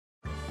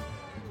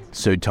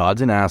So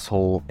Todd's an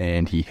asshole,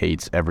 and he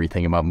hates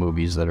everything about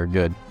movies that are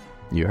good.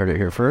 You heard it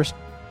here first.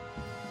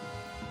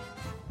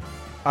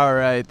 All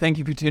right, thank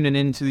you for tuning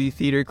in to the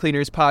Theater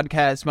Cleaners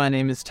podcast. My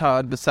name is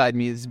Todd, beside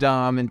me is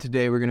Dom, and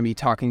today we're going to be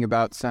talking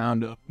about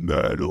Sound of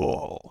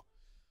Metal.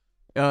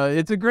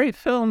 It's a great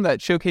film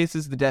that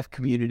showcases the deaf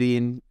community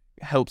and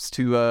helps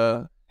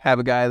to have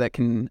a guy that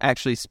can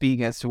actually speak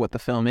as to what the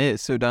film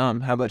is. So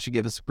Dom, how about you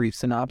give us a brief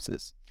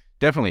synopsis?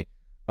 Definitely.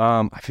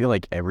 I feel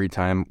like every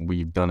time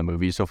we've done a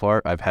movie so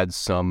far, I've had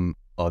some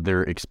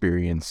other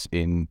experience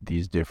in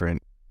these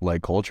different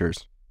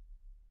cultures.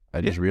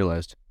 I just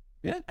realized.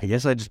 Yeah. I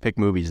guess I just pick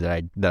movies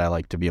that I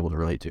like to be able to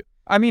relate to.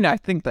 I mean, I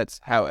think that's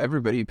how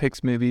everybody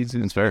picks movies.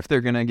 It's fair. If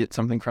they're going to get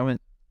something from it.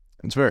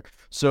 It's fair.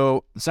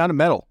 So, Sound of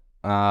Metal.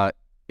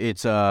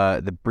 It's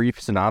the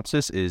brief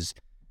synopsis is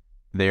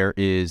there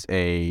is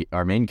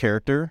our main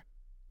character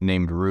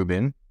named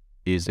Ruben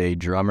is a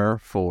drummer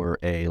for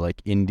a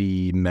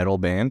indie metal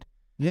band.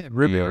 Yeah,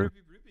 Ruby.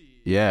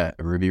 Yeah,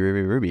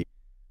 Ruby.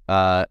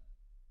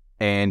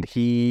 And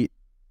he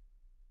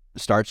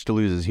starts to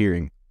lose his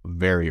hearing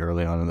very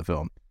early on in the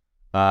film.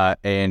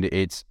 And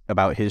it's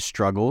about his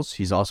struggles.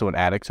 He's also an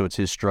addict, so it's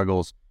his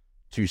struggles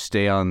to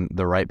stay on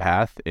the right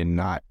path and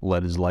not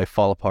let his life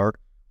fall apart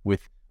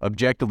with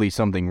objectively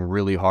something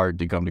really hard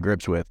to come to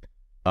grips with,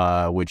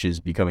 which is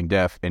becoming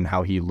deaf, and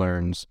how he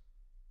learns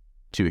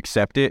to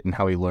accept it and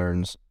how he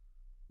learns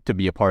to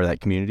be a part of that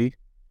community.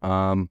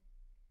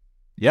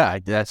 Yeah,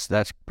 that's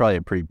probably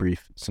a pretty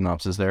brief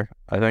synopsis there,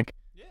 I think.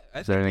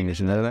 Yeah. Is there anything you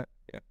should know to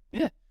that?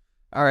 Yeah.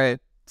 All right.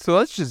 So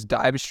let's just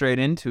dive straight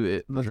into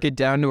it. Let's get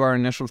down to our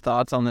initial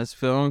thoughts on this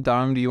film.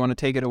 Dom, do you want to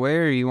take it away,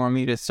 or you want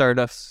me to start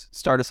us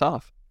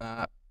off?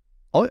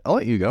 I'll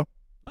let you go.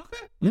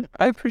 Okay. Yeah,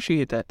 I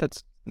appreciate that.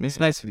 It's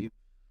nice of you.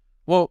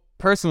 Well,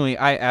 personally,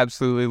 I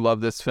absolutely love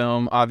this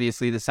film.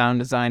 Obviously, the sound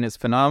design is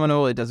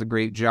phenomenal. It does a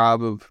great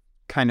job of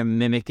kind of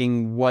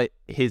mimicking what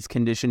his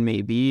condition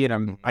may be,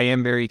 and I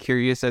am very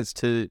curious as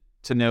to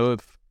know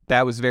if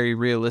that was very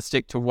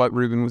realistic to what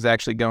Ruben was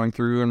actually going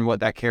through and what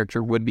that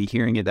character would be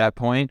hearing at that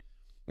point.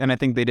 And I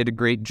think they did a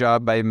great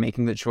job by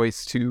making the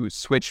choice to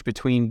switch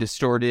between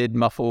distorted,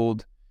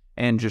 muffled,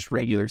 and just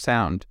regular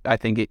sound. I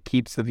think it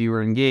keeps the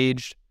viewer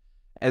engaged,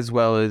 as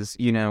well as,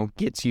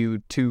 gets you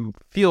to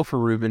feel for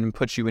Ruben and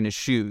puts you in his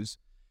shoes.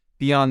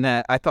 Beyond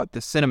that, I thought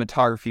the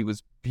cinematography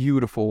was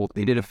beautiful.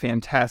 They did a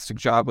fantastic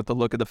job with the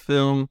look of the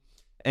film.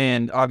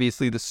 And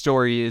obviously the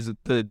story is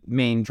the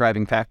main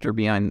driving factor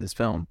behind this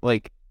film.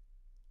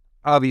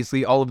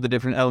 Obviously all of the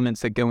different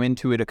elements that go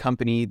into it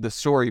accompany the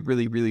story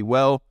really, really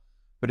well.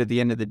 But at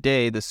the end of the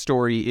day, the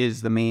story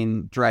is the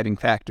main driving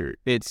factor.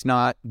 It's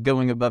not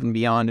going above and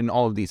beyond in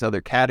all of these other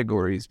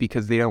categories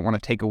because they don't want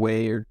to take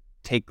away or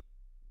take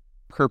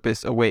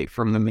purpose away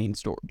from the main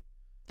story.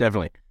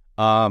 Definitely.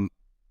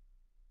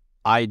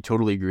 I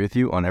totally agree with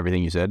you on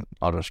everything you said.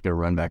 I'll just go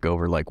run back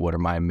over what are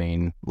my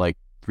main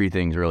three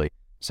things really.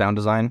 Sound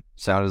design.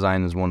 Sound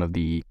design is one of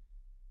the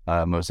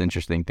most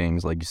interesting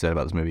things, like you said,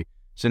 about this movie.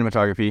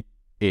 Cinematography.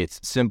 It's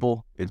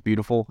simple. It's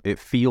beautiful. It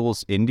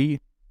feels indie,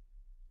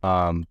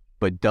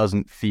 but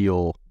doesn't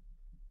feel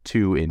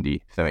too indie,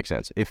 if that makes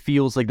sense. It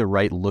feels like the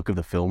right look of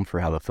the film for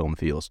how the film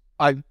feels.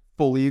 I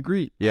fully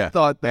agree. Yeah.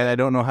 And I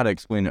don't know how to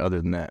explain it other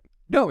than that.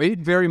 No, it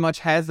very much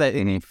has that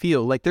innate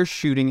feel. They're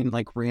shooting in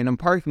random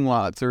parking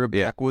lots or a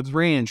backwoods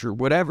ranch or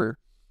whatever.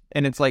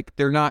 And it's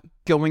they're not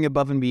going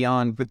above and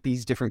beyond with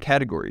these different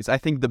categories. I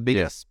think the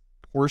biggest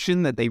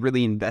portion that they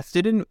really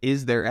invested in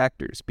is their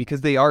actors,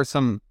 because they are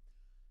some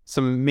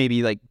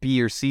maybe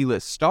B or C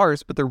list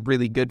stars, but they're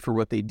really good for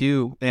what they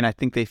do. And I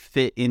think they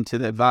fit into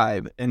the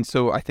vibe. And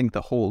so I think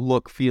the whole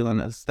look, feel, and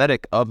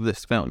aesthetic of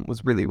this film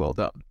was really well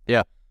done.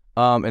 Yeah.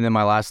 And then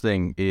my last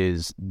thing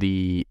is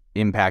the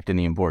impact and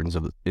the importance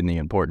of the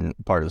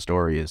important part of the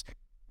story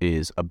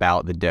is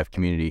about the deaf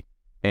community.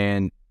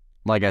 And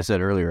like I said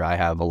earlier, I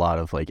have a lot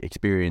of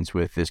experience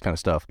with this kind of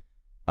stuff.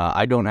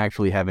 I don't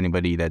actually have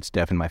anybody that's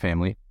deaf in my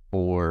family,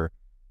 or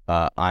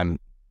I'm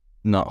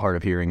not hard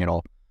of hearing at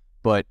all.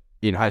 But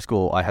in high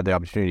school, I had the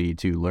opportunity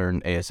to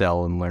learn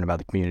ASL and learn about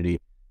the community.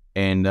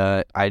 And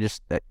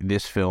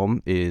this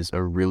film is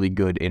a really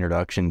good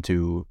introduction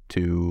to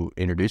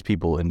introduce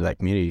people into that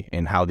community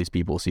and how these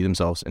people see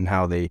themselves and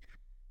how they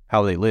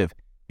live.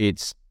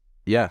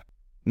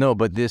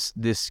 But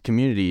this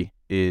community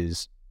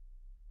is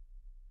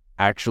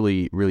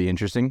actually really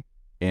interesting,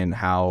 and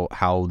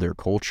how their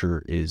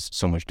culture is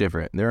so much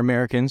different. They're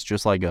Americans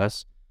just like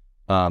us,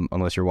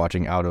 unless you're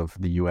watching out of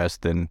the US,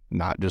 then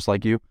not just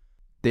like you.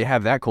 They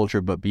have that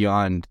culture, but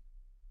beyond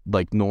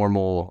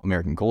normal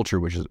American culture,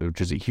 which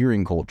is a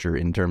hearing culture,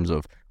 in terms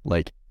of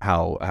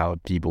how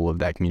people of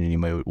that community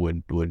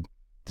would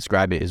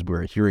describe it, is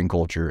we're a hearing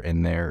culture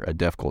and they're a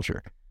deaf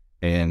culture.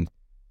 And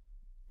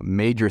a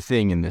major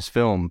thing in this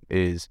film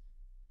is,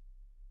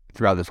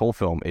 throughout this whole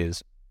film,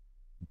 is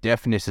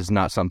deafness is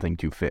not something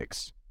to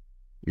fix.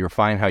 You're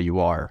fine how you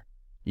are.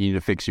 You need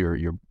to fix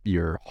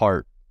your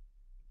heart,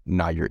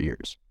 not your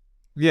ears.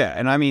 Yeah,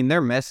 and I mean, their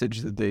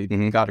message that they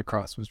got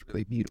across was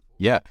really beautiful.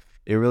 Yeah,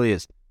 it really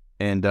is.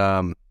 And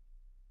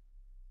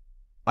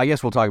I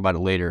guess we'll talk about it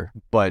later,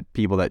 but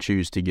people that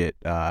choose to get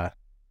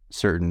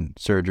certain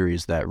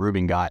surgeries that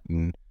Ruben got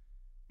and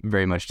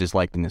very much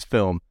disliked in this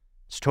film,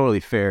 it's totally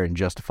fair and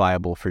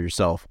justifiable for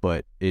yourself,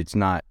 but it's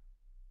not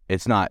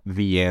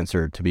the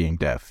answer to being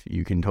deaf.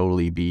 You can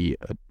totally be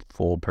a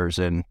full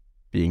person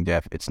being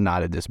deaf. It's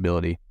not a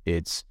disability.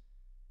 It's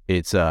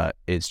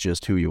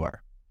just who you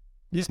are.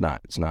 Yeah.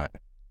 It's not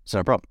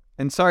a problem.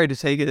 And sorry to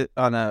take it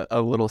on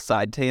a little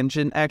side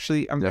tangent.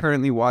 Actually, I'm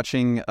currently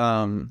watching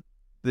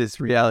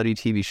this reality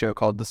TV show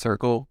called The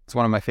Circle. It's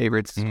one of my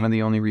favorites. It's one of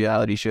the only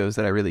reality shows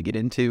that I really get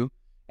into.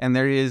 And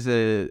there is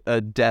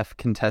a deaf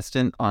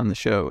contestant on the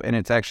show, and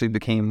it's actually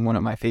became one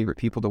of my favorite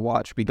people to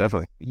watch because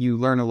you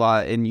learn a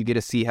lot and you get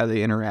to see how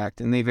they interact.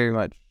 And they very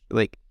much,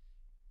 like,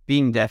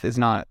 being deaf is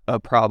not a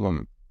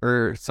problem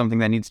or something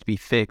that needs to be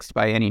fixed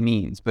by any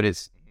means, but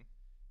it's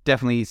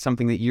definitely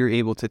something that you're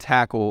able to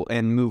tackle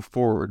and move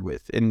forward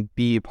with and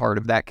be a part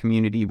of that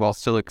community while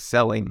still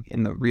excelling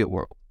in the real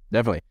world.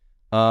 Definitely.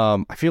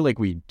 I feel like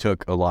we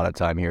took a lot of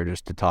time here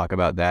just to talk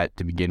about that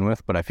to begin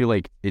with, but I feel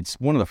like it's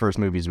one of the first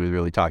movies we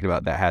really talked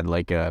about that had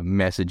like a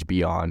message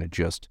beyond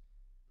just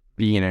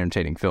being an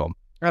entertaining film.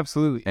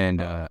 Absolutely.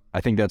 And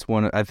I think that's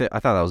one. I thought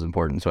that was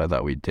important, so I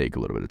thought we'd take a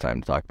little bit of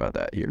time to talk about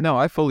that here. No,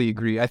 I fully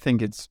agree. I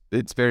think it's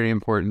very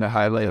important to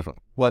highlight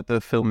what the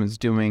film is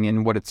doing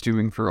and what it's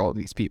doing for all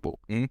these people.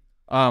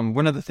 Mm-hmm.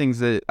 One of the things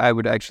that I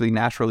would actually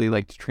naturally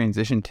like to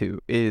transition to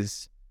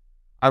is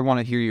I want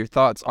to hear your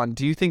thoughts on,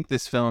 do you think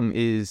this film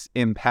is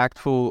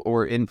impactful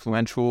or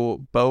influential?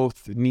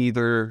 Both,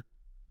 neither?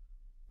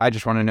 I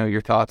just want to know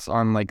your thoughts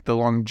on like the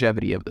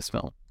longevity of this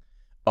film.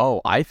 Oh,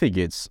 I think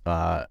it's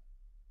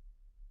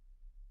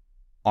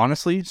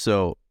honestly,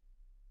 so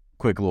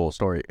quick little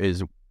story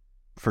is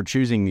for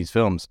choosing these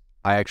films,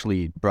 I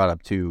actually brought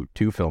up two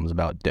films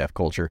about deaf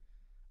culture.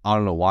 I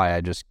don't know why,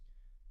 it's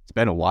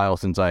been a while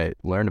since I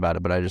learned about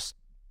it, but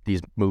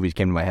these movies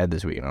came to my head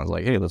this week and I was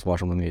like, hey, let's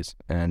watch one of these.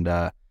 And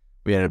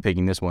we ended up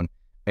picking this one.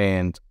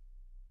 And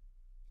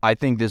I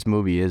think this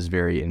movie is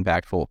very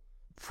impactful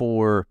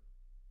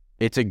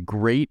it's a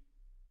great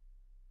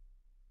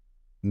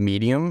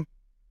medium.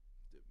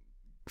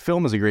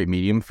 Film is a great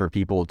medium for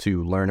people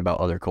to learn about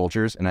other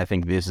cultures, and I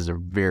think this is a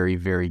very,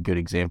 very good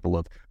example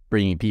of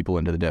bringing people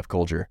into the deaf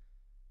culture.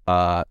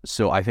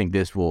 So I think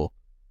this will,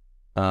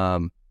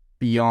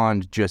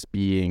 beyond just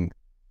being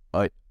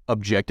a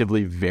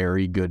objectively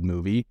very good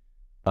movie,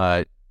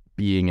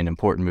 being an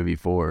important movie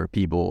for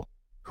people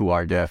who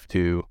are deaf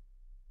to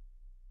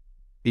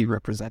be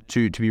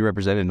represented, to be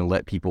represented and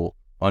let people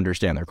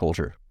understand their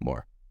culture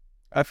more.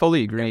 I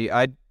fully agree.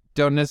 I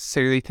don't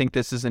necessarily think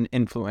this is an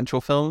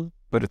influential film,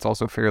 but it's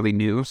also fairly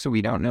new, so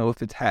we don't know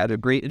if it's had a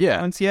great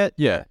influence yet.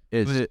 Yeah,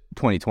 it's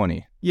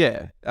 2020.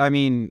 Yeah, I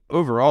mean,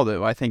 overall,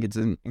 though, I think it's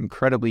an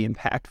incredibly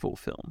impactful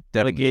film.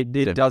 Definitely. Like,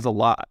 it does a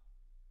lot.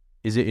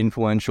 Is it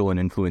influential in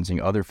influencing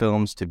other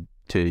films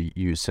to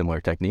use similar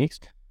techniques?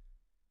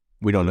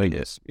 We don't know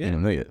yet. Yeah. We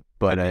don't know yet.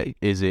 But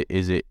is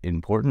it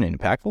important and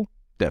impactful?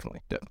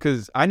 Definitely.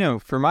 Because I know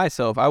for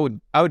myself, I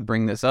would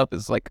bring this up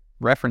as like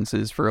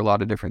references for a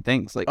lot of different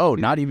things. Like,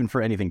 not even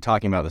for anything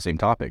talking about the same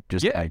topic,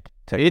 just like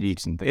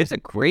techniques and things. It's a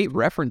great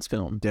reference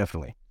film.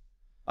 Definitely.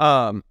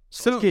 So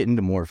let's get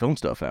into more film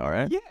stuff now,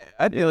 right? Yeah,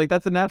 I feel like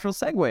that's a natural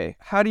segue.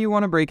 How do you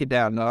want to break it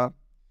down, Dom?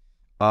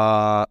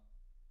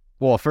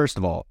 Well, first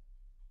of all,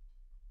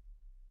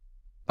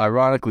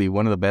 ironically,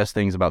 one of the best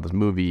things about this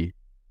movie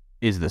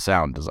is the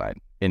sound design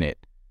in it.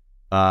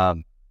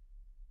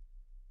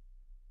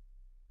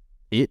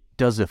 It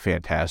does a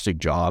fantastic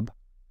job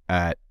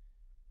at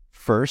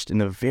first, in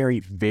the very,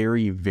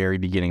 very, very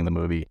beginning of the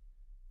movie,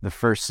 the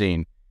first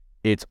scene,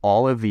 it's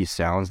all of these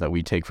sounds that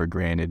we take for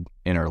granted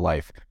in our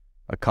life.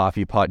 A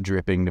coffee pot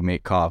dripping to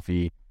make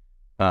coffee.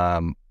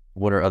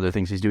 What are other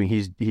things he's doing?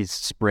 He's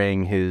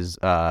spraying his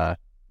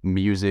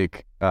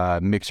music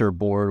mixer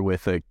board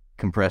with a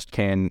compressed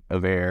can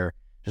of air.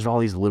 There's all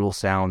these little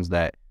sounds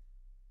that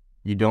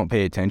you don't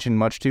pay attention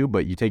much to,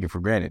 but you take it for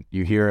granted.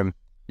 You hear them,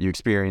 you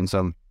experience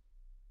them.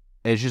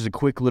 It's just a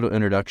quick little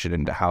introduction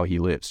into how he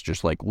lives,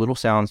 just like little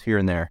sounds here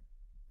and there.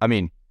 I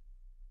mean,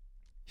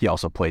 he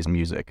also plays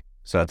music,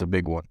 so that's a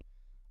big one.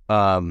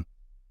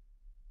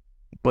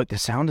 But the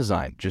sound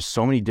design, just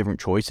so many different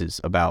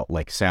choices about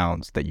like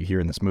sounds that you hear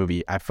in this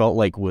movie. I felt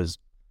like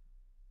the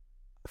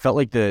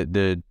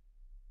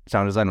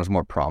sound design was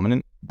more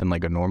prominent than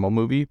like a normal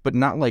movie, but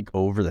not like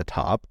over the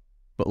top,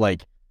 but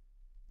like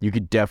you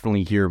could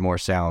definitely hear more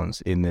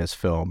sounds in this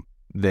film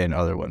than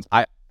other ones.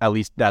 At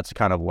least that's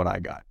kind of what I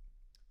got.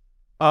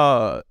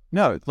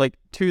 No, like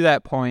to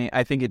that point,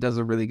 I think it does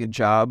a really good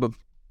job of,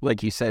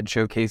 like you said,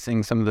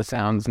 showcasing some of the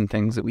sounds and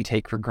things that we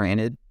take for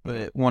granted.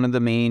 But one of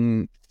the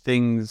main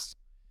things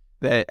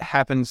that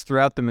happens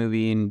throughout the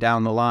movie and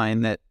down the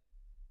line that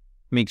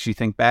makes you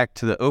think back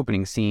to the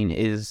opening scene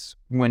is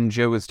when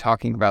Joe is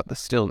talking about the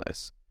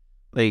stillness.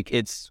 Like,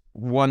 it's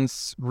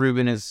once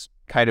Ruben is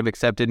kind of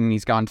accepted and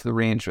he's gone to the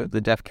ranch of the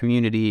deaf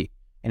community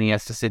and he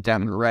has to sit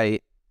down and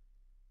write.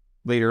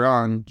 Later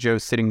on,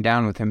 Joe's sitting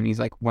down with him and he's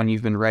like, when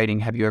you've been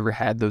writing, have you ever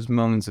had those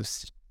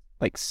moments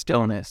like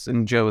stillness,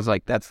 and Joe was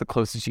like, that's the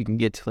closest you can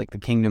get to like the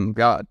kingdom of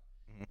God.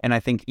 And I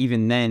think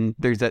even then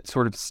there's that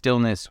sort of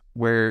stillness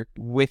where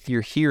with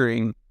your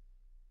hearing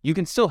you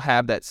can still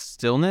have that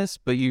stillness,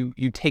 but you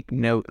take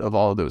note of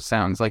all of those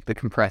sounds, like the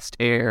compressed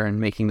air and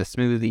making the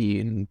smoothie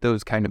and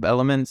those kind of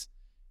elements.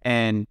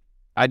 And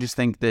I just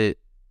think that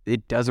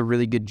it does a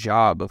really good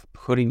job of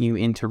putting you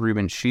into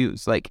Ruben's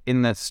shoes. Like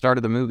in the start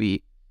of the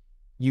movie,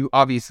 you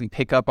obviously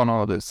pick up on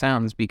all of those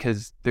sounds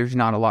because there's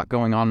not a lot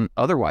going on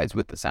otherwise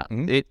with the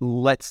sound. It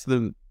lets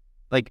the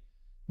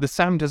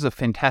sound does a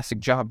fantastic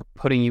job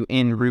putting you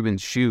in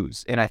Ruben's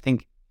shoes. And I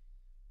think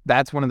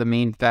that's one of the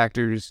main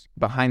factors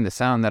behind the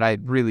sound that I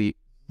really,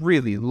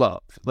 really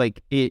love.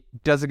 Like, it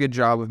does a good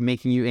job of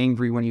making you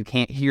angry when you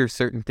can't hear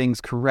certain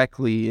things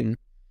correctly and,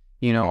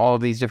 you know, all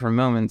of these different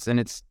moments. And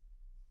it's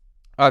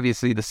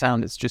obviously the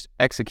sound is just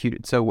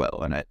executed so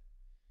well. And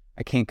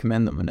I can't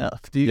commend them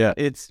enough. Yeah.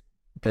 It's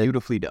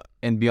beautifully done.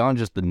 And beyond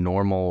just the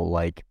normal,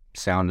 like,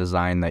 sound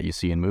design that you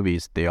see in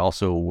movies, they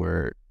also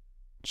were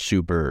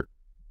super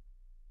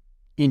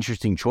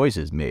interesting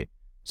choices made.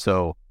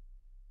 So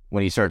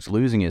when he starts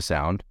losing his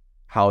sound,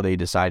 how they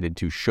decided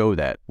to show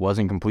that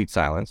wasn't complete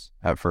silence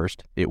at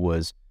first. It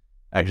was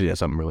actually, that's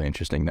something really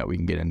interesting that we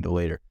can get into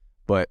later.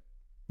 But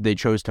they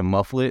chose to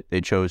muffle it. They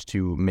chose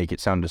to make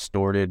it sound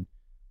distorted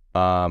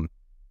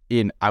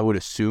in, I would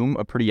assume,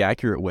 a pretty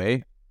accurate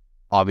way.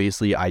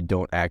 Obviously, I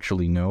don't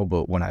actually know,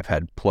 but when I've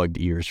had plugged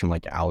ears from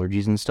like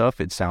allergies and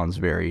stuff, it sounds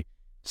very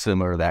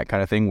similar to that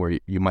kind of thing where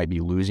you might be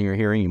losing your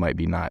hearing. You might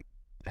be not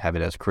have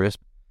it as crisp.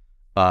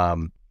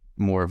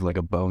 More of like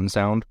a bone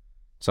sound.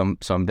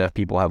 Some deaf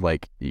people have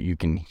like, you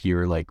can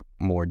hear like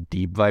more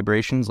deep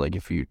vibrations. Like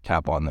if you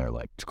tap on their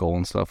like skull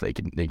and stuff, they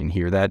can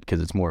hear that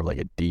because it's more of like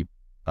a deep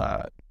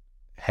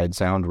head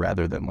sound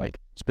rather than like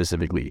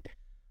specifically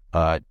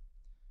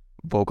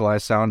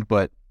vocalized sound.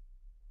 But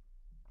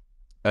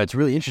it's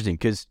really interesting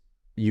because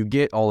you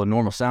get all the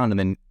normal sound, and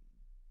then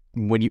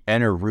when you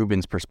enter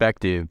Ruben's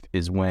perspective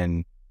is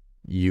when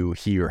you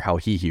hear how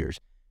he hears.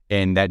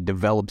 And that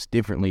develops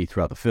differently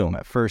throughout the film.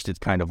 At first, it's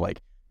kind of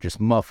like just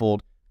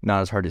muffled,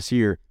 not as hard to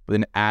hear. But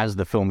then as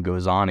the film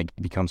goes on, it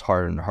becomes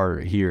harder and harder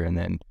to hear. And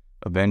then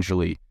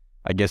eventually,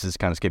 I guess it's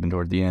kind of skipping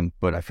toward the end,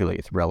 but I feel like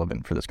it's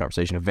relevant for this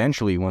conversation.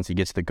 Eventually, once he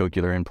gets the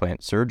cochlear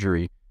implant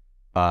surgery,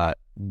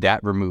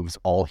 that removes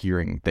all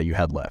hearing that you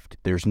had left.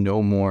 There's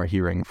no more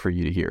hearing for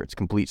you to hear. It's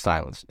complete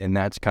silence. And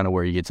that's kind of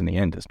where he gets in the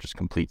end, is just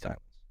complete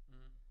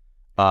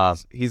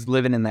silence. He's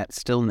living in that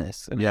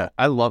stillness. And yeah.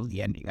 I love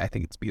the ending. I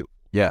think it's beautiful.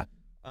 Yeah.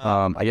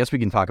 I guess we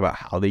can talk about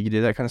how they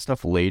did that kind of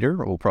stuff later.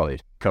 We'll probably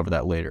cover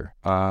that later.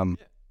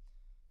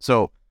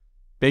 So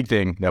big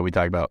thing that we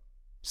talk about,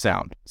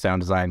 sound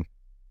design,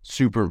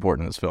 super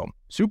important in this film.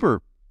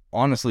 Super,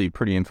 honestly,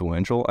 pretty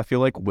influential. I feel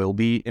like will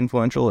be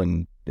influential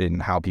in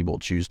how people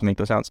choose to make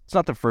those sounds. It's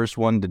not the first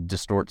one to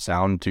distort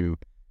sound to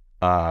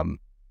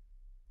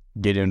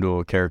get into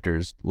a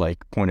character's like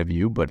point of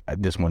view, but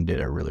this one did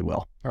it really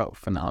well. Oh,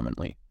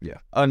 phenomenally. Yeah.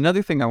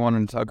 Another thing I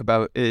wanted to talk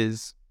about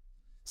is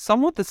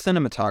somewhat the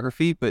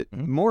cinematography, but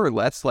more or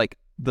less like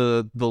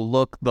the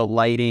look, the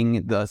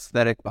lighting, the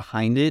aesthetic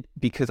behind it,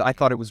 because I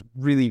thought it was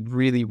really,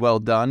 really well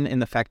done in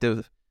the fact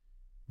of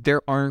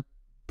there aren't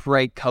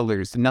bright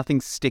colors,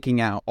 nothing's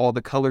sticking out, all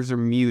the colors are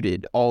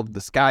muted, all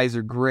the skies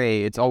are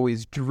gray, it's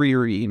always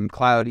dreary and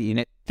cloudy, and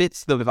it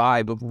fits the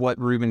vibe of what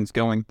Ruben's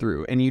going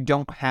through. And you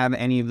don't have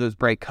any of those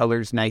bright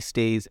colors, nice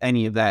days,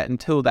 any of that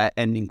until that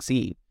ending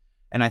scene.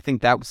 And I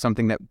think that was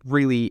something that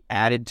really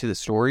added to the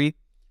story,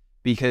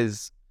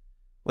 because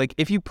like,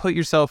 if you put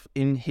yourself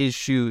in his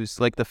shoes,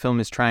 like the film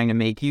is trying to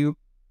make you,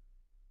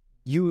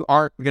 you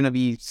aren't going to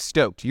be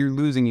stoked. You're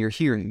losing your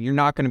hearing. You're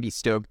not going to be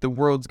stoked. The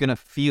world's going to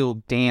feel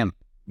damp,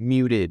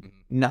 muted.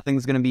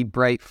 Nothing's going to be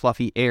bright,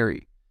 fluffy,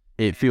 airy.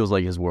 It feels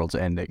like his world's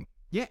ending.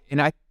 Yeah. And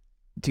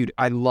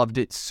I loved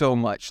it so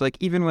much. Like,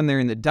 even when they're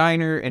in the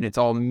diner and it's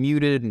all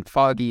muted and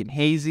foggy and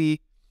hazy.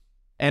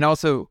 And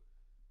also,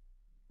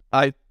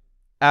 I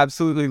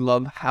absolutely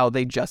love how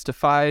they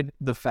justified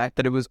the fact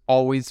that it was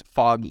always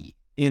foggy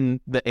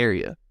in the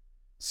area.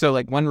 So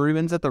like when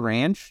Ruben's at the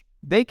ranch,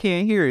 they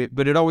can't hear it,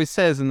 but it always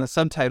says in the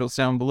subtitles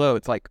down below,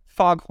 it's like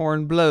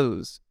foghorn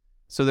blows.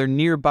 So they're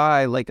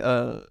nearby like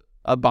a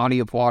body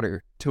of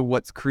water to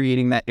what's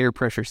creating that air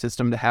pressure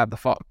system to have the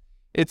fog.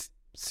 It's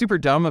super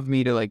dumb of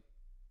me to like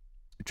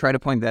try to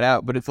point that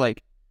out, but it's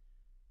like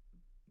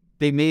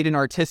they made an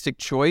artistic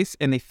choice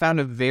and they found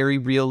a very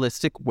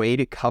realistic way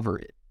to cover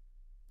it.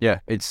 Yeah,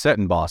 it's set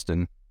in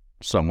Boston,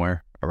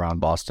 somewhere around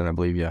Boston, I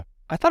believe. Yeah,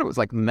 I thought it was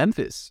like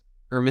Memphis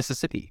or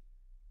Mississippi.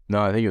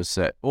 No, I think it was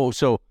set. Oh,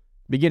 so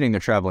beginning, they're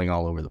traveling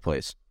all over the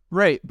place.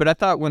 Right, but I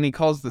thought when he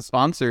calls the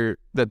sponsor,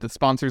 that the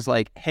sponsor's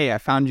like, hey, I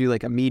found you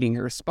like a meeting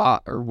or a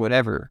spot or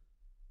whatever,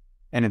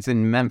 and it's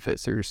in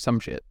Memphis or some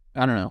shit.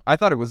 I don't know. I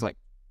thought it was like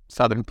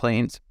Southern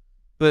Plains,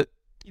 but...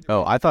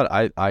 Oh, I thought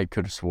I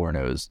could have sworn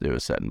it was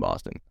set in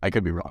Boston. I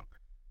could be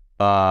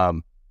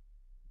wrong.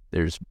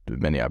 There's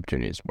many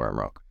opportunities where I'm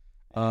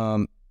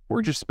wrong.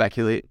 We're just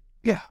speculating.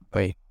 Yeah,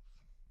 wait.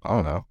 I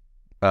don't know.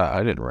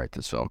 I didn't write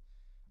this film.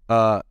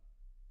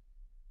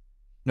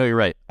 No, you're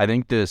right. I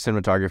think the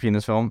cinematography in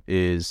this film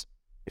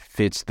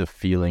fits the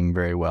feeling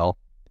very well.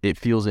 It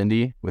feels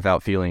indie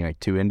without feeling like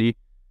too indie.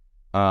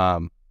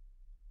 And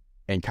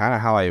kind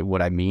of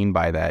what I mean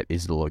by that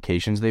is the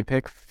locations they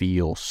pick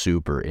feel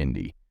super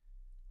indie.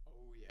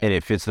 And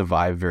it fits the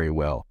vibe very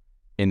well.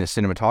 And the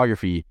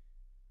cinematography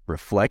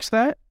reflects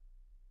that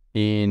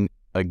in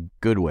a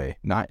good way,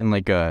 not in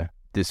like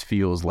this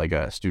feels like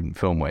a student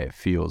film way. It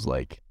feels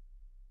like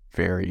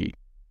very,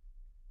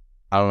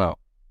 I don't know.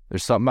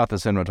 There's something about the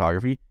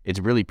cinematography. It's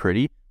really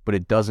pretty, but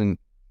it doesn't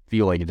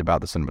feel like it's about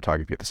the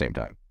cinematography at the same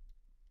time.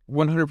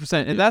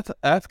 100%. And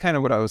that's kind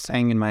of what I was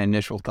saying in my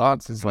initial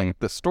thoughts, is like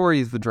the story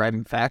is the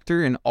driving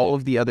factor and all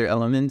of the other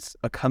elements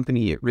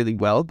accompany it really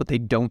well, but they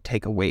don't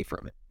take away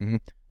from it. Mm-hmm.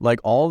 Like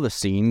all the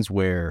scenes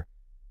where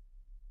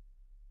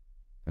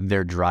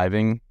they're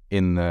driving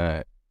in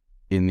the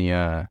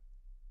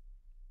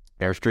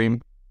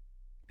Airstream.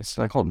 It's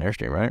not called an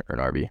Airstream, right? Or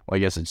an RV? Well, I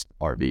guess it's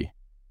RV.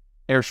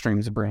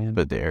 Airstream's a brand.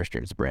 But the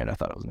Airstream's a brand. I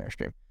thought it was an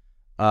Airstream.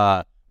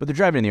 But they're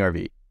driving in the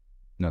RV,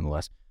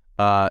 nonetheless.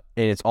 And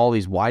it's all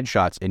these wide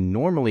shots. And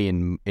normally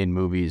in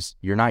movies,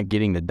 you're not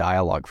getting the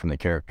dialogue from the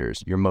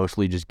characters. You're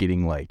mostly just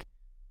getting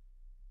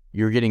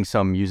you're getting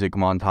some music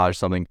montage,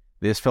 something.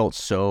 This felt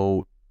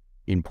so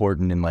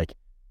important and like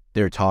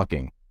they're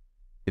talking.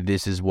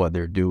 This is what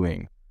they're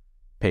doing.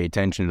 Pay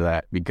attention to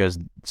that because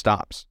it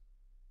stops.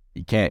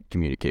 You can't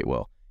communicate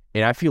well.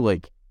 And I feel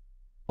like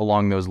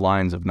along those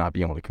lines of not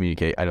being able to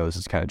communicate, I know this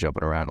is kind of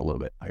jumping around a little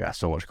bit. I got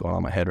so much going on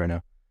in my head right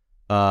now.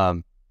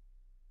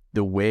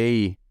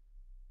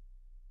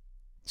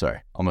 Sorry,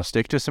 I'm going to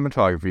stick to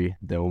cinematography,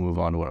 then we'll move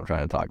on to what I'm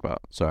trying to talk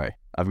about. Sorry,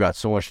 I've got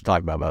so much to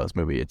talk about this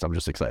movie. I'm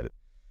just excited.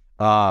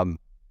 Yeah,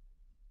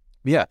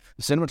 the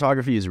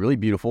cinematography is really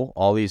beautiful.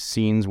 All these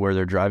scenes where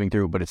they're driving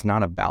through, but it's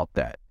not about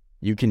that.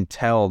 You can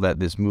tell that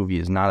this movie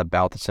is not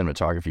about the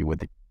cinematography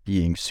with it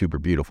being super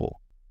beautiful.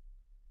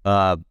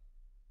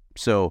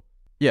 So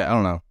yeah, I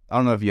don't know. I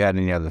don't know if you had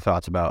any other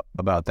thoughts about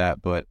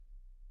that, but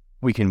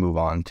we can move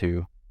on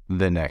to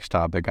the next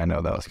topic. I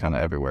know that was kind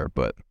of everywhere,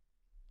 but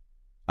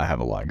I have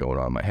a lot going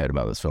on in my head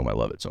about this film. I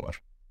love it so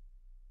much.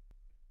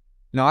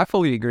 No, I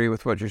fully agree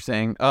with what you're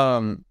saying.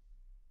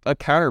 A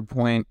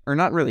counterpoint, or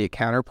not really a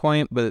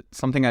counterpoint, but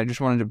something I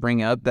just wanted to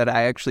bring up that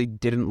I actually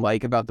didn't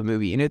like about the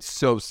movie, and it's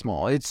so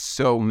small, it's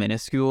so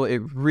minuscule, it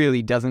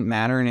really doesn't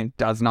matter, and it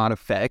does not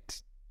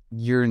affect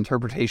your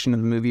interpretation of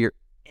the movie or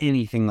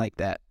anything like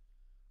that.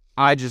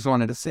 I just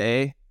wanted to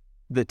say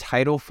the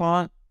title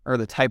font or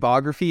the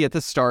typography at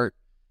the start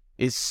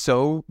is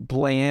so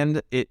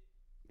bland, it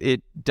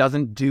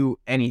doesn't do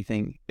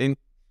anything. And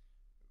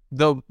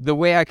the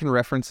way I can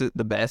reference it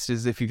the best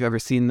is if you've ever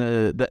seen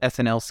the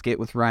SNL skit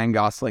with Ryan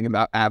Gosling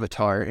about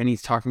Avatar, and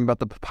he's talking about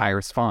the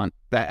papyrus font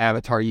that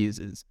Avatar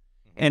uses.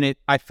 And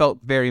I felt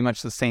very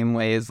much the same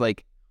way as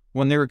like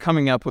when they were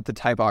coming up with the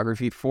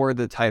typography for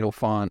the title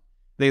font,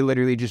 they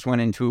literally just went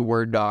into a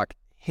Word doc,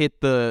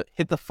 hit the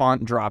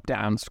font drop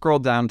down,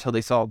 scrolled down until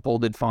they saw a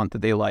bolded font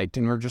that they liked,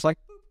 and we're just like,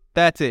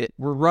 that's it.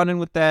 We're running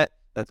with that.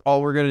 That's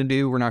all we're going to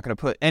do. We're not going to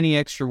put any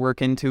extra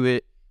work into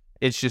it.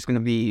 It's just going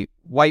to be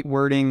white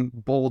wording,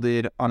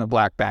 bolded on a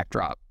black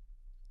backdrop.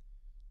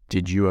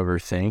 Did you ever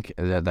think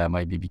that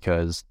might be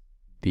because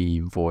the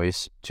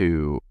voice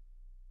to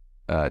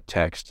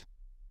text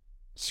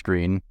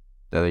screen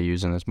that they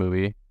use in this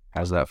movie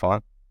has that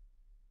font?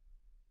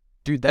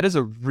 Dude, that is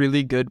a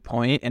really good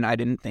point, and I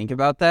didn't think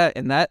about that.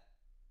 And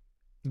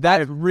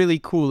that's really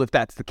cool if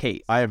that's the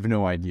case. I have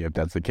no idea if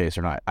that's the case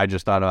or not. I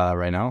just thought about that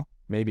right now.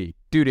 Maybe.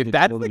 Dude, if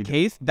that's the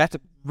case, that's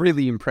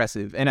really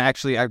impressive. And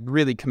actually, I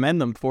really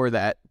commend them for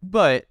that.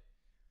 But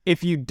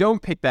if you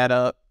don't pick that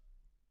up,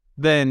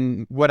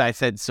 then what I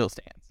said still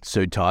stands.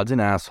 So Todd's an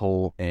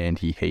asshole, and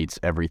he hates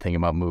everything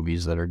about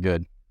movies that are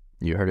good.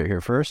 You heard it here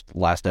first.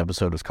 Last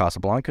episode was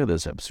Casablanca.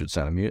 This episode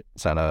Sound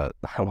of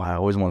I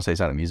always want to say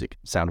Sound of Music.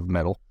 Sound of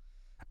Metal.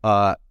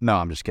 No,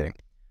 I'm just kidding.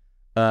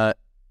 You're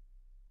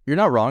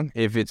not wrong.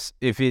 If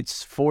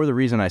it's for the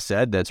reason I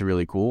said, that's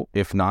really cool.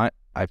 If not,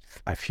 I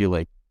feel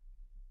like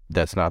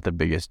that's not the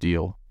biggest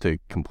deal to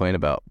complain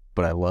about.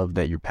 But I love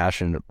that you're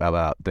passionate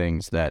about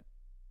things that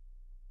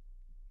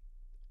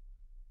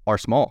are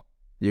small.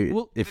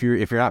 If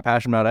you're not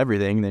passionate about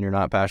everything, then you're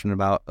not passionate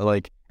about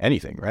like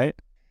anything, right?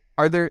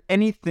 Are there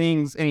any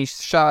things, any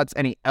shots,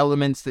 any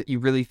elements that you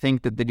really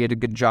think that they did a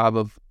good job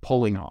of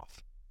pulling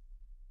off?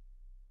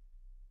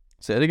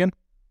 Say it again.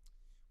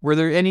 Were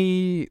there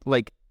any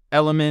like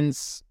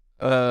elements,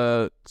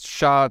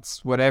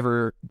 shots,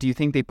 whatever? Do you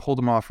think they pulled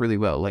them off really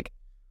well? Like,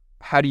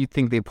 how do you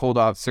think they pulled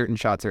off certain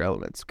shots or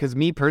elements? Because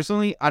me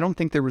personally, I don't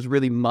think there was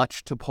really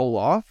much to pull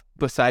off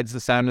besides the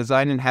sound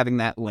design and having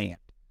that land.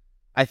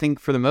 I think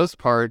for the most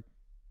part,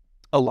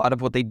 a lot of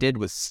what they did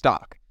was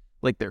stock.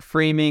 Like their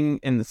framing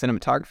and the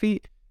cinematography,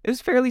 it was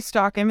fairly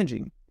stock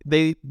imaging.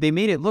 They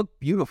made it look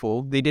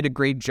beautiful. They did a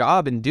great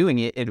job in doing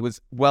it. It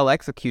was well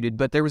executed,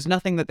 but there was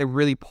nothing that they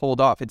really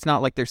pulled off. It's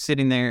not like they're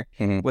sitting there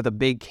with a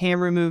big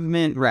camera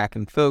movement, rack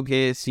and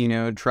focus,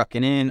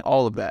 trucking in,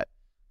 all of that.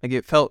 Like,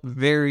 it felt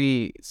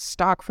very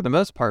stock for the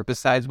most part,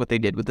 besides what they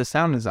did with the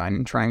sound design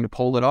and trying to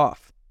pull it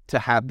off to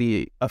have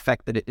the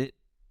effect that it did.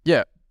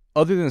 Yeah.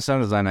 Other than the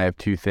sound design, I have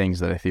two things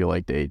that I feel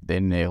like they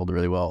nailed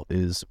really well.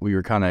 Is we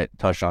were kind of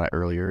touched on it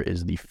earlier,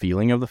 is the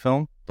feeling of the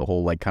film, the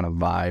whole like kind of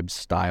vibe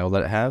style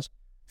that it has.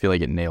 I feel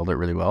like it nailed it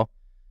really well.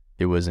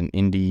 It was an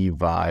indie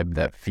vibe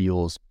that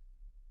feels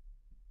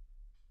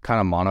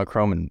kind of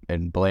monochrome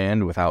and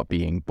bland without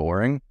being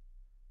boring.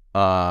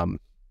 And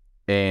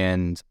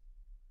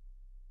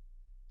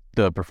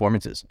the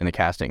performances and the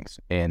castings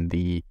and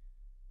the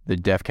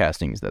deaf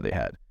castings that they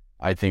had,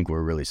 I think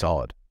were really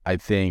solid. I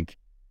think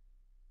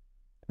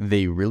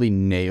they really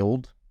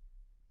nailed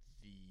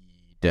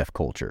the deaf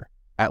culture,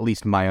 at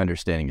least my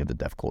understanding of the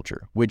deaf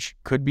culture, which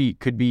could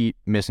be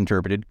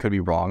misinterpreted, could be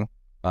wrong.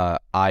 I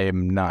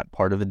am not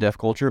part of the deaf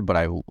culture,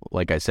 but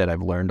like I said,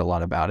 I've learned a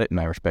lot about it and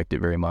I respect it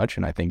very much.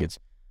 And I think it's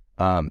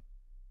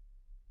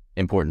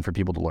important for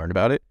people to learn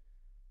about it.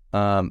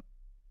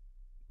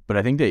 But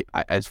I think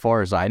as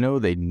far as I know,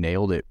 they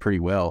nailed it pretty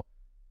well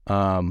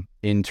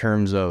in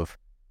terms of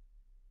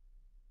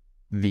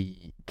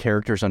the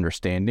characters'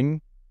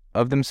 understanding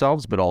of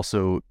themselves, but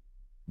also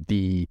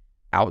the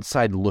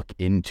outside look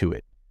into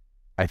it,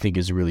 I think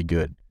is really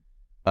good.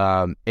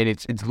 And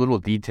it's little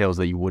details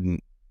that you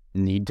wouldn't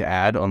need to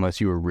add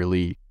unless you were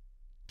really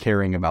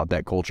caring about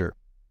that culture,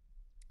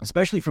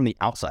 especially from the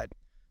outside.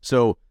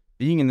 So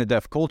being in the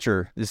deaf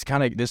culture, this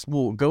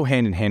will go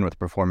hand in hand with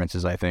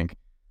performances, I think.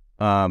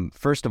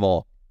 First of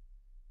all,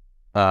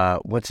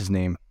 what's his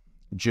name?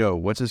 Joe.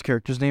 What's his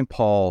character's name?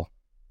 Paul,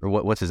 or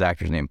what's his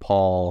actor's name?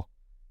 Paul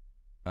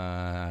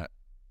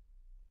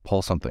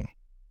something.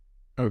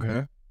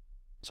 Okay.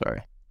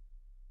 Sorry.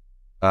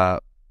 How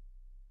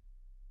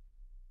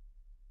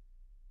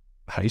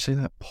do you say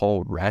that?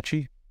 Paul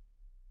Raci?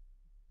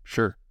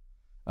 Sure.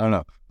 I don't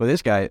know. But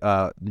this guy,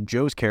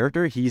 Joe's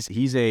character,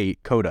 he's a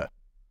coda.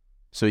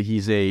 So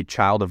he's a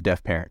child of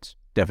deaf parents,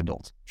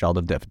 child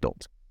of deaf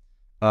adults.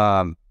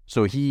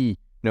 So he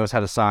knows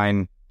how to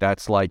sign.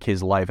 That's like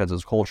his life, as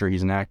his culture.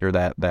 He's an actor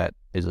that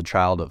is a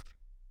child of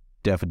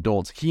deaf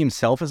adults. He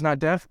himself is not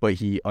deaf, but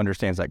he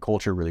understands that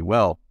culture really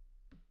well.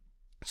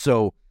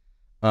 So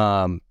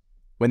when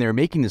they were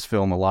making this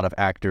film, a lot of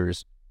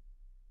actors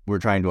were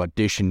trying to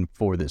audition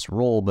for this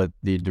role, but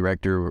the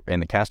director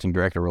and the casting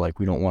director were like,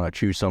 we don't want to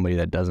choose somebody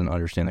that doesn't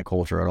understand the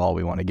culture at all.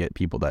 We want to get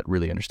people that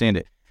really understand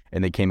it.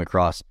 And they came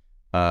across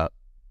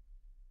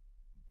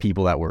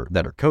people that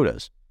are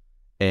codas.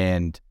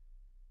 And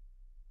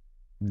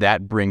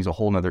that brings a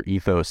whole nother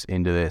ethos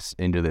into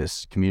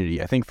this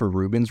community. I think for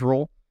Ruben's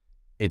role,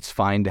 it's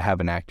fine to have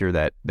an actor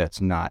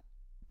that's not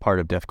part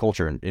of deaf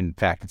culture. And in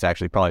fact, it's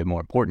actually probably more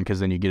important because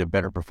then you get a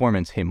better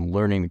performance, him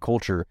learning the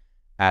culture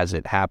as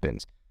it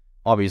happens.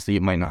 Obviously,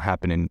 it might not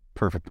happen in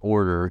perfect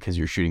order because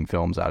you're shooting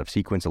films out of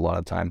sequence a lot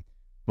of the time,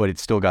 but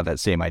it's still got that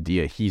same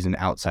idea. He's an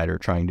outsider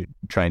trying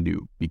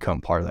to become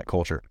part of that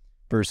culture.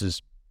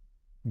 Versus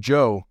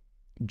Joe.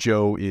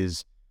 Joe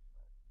is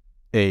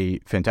a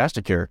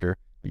fantastic character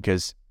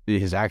because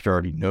his actor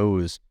already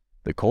knows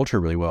the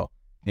culture really well.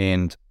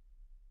 And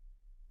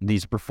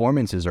these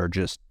performances are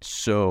just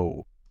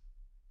so,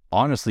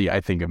 honestly,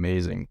 I think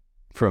amazing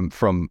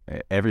from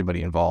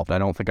everybody involved. I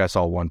don't think I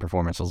saw one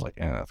performance I was like,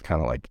 that's kind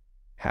of like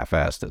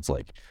half-assed. It's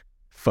like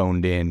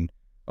phoned in,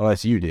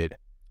 unless you did.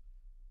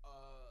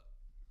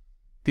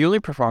 The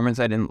only performance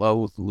I didn't love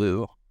was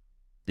Lou.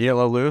 You didn't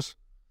love Lou's?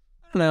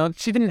 I don't know.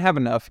 She didn't have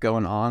enough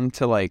going on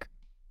to like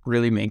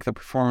really make the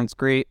performance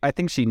great. I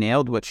think she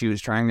nailed what she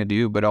was trying to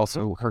do, but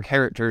also her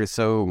character is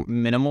so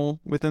minimal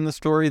within the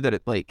story that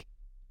it like,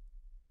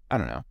 I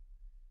don't know.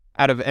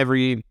 Out of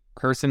every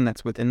person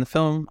that's within the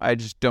film, I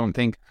just don't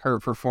think her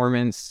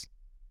performance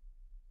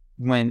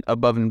went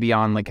above and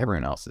beyond like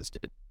everyone else's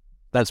did.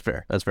 That's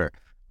fair.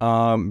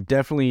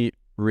 Definitely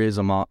Riz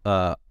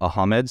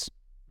Ahmed's,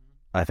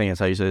 I think that's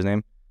how you say his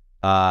name,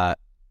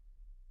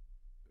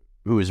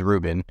 who is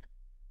Ruben,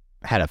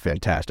 had a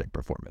fantastic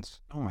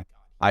performance. Oh my God.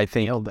 I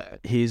think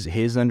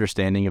his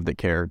understanding of the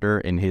character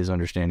and his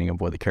understanding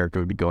of what the character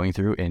would be going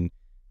through and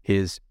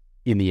his,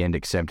 in the end,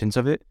 acceptance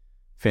of it,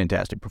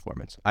 fantastic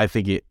performance. I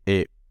think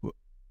I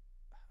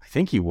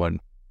think he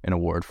won an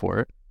award for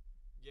it.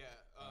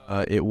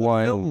 Yeah. It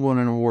won. The film won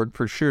an award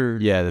for sure.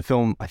 Yeah, the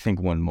film, I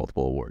think, won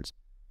multiple awards.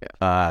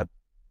 Yeah.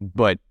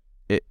 But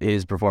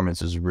his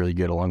performance is really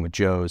good, along with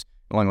Joe's,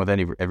 along with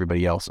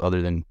everybody else,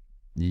 other than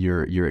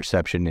your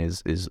exception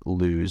is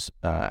Lou's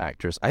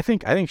actress. I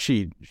think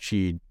she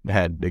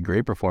had a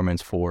great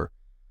performance for.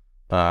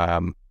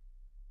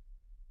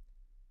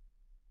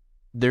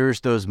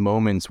 There's those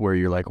moments where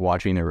you're like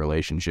watching their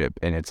relationship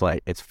and it's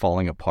like it's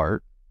falling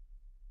apart,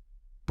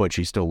 but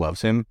she still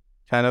loves him,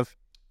 kind of.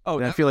 Oh,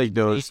 and I feel like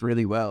those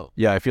really well.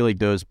 Yeah, I feel like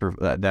those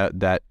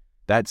that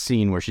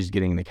scene where she's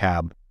getting in the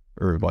cab,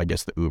 or well, I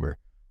guess the Uber,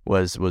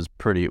 was a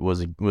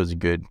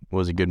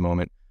good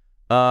moment.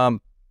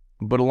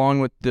 But along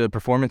with the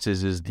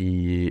performances is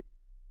the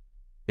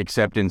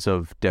acceptance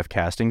of deaf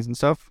castings and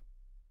stuff.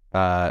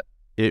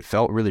 It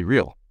felt really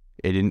real.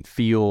 It didn't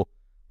feel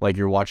like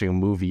you're watching a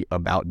movie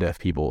about deaf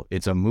people.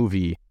 It's a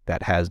movie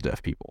that has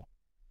deaf people.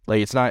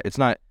 Like it's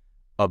not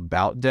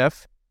about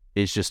deaf.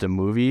 It's just a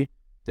movie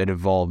that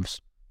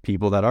involves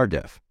people that are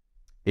deaf.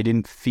 It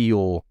didn't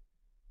feel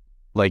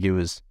like it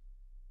was,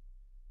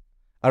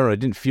 I don't know, it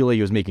didn't feel like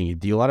it was making a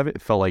deal out of it.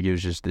 It felt like it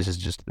was just, this is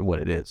just what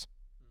it is.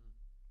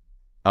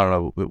 I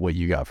don't know what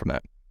you got from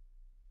that.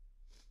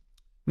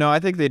 No, I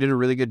think they did a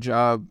really good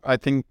job. I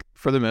think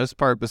for the most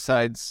part,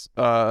 besides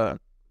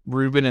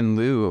Ruben and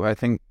Lou, I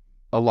think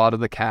a lot of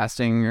the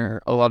casting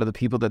or a lot of the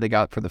people that they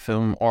got for the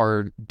film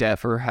are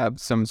deaf or have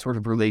some sort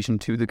of relation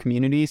to the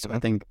community. So I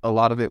think a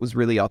lot of it was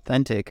really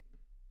authentic,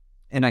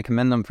 and I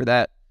commend them for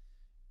that.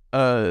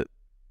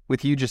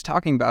 With you just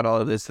talking about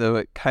all of this, though,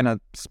 it kind of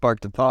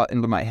sparked a thought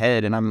into my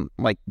head, and I'm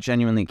like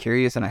genuinely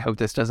curious, and I hope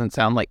this doesn't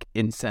sound like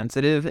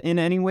insensitive in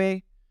any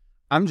way.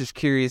 I'm just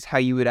curious how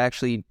you would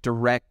actually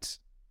direct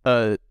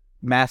a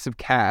massive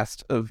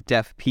cast of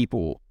deaf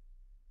people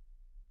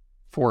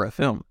for a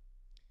film.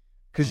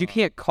 Because you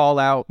can't call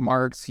out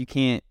marks, you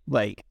can't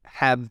like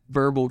have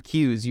verbal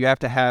cues. You have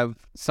to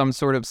have some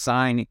sort of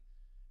sign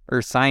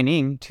or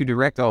signing to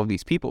direct all of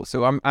these people.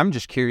 So I'm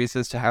just curious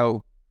as to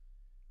how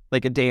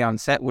like a day on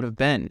set would have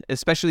been,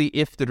 especially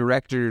if the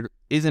director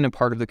isn't a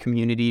part of the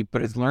community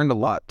but has learned a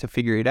lot to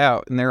figure it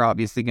out, and they're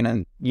obviously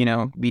gonna,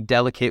 be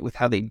delicate with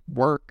how they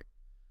work.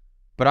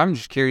 But I'm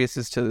just curious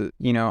as to,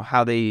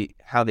 how they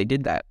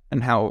did that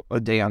and how a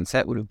day on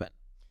set would have been.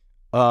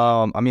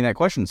 I mean, that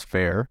question's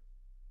fair.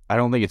 I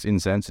don't think it's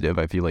insensitive.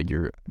 I feel like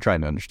you're trying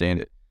to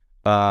understand it.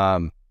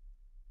 But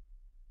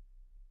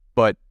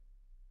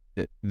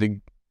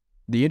the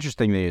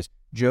interesting thing is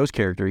Joe's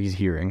character, he's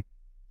hearing,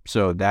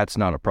 so that's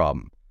not a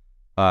problem.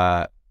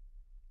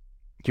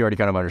 He already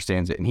kind of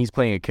understands it, and he's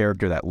playing a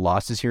character that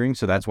lost his hearing,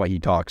 so that's why he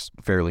talks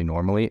fairly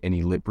normally and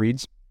he lip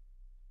reads.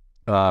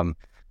 That's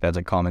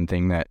a common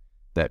thing that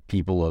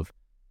people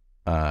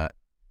that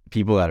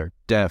are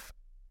deaf,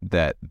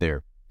 that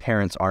their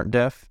parents aren't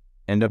deaf,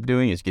 end up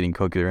doing, is getting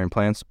cochlear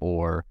implants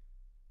or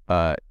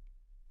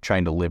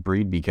trying to lip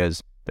read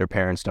because their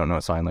parents don't know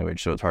sign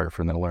language, so it's harder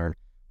for them to learn.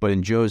 But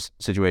in Joe's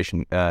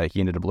situation, he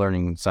ended up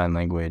learning sign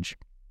language.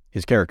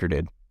 His character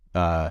did.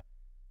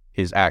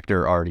 His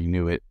actor already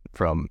knew it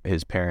from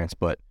his parents,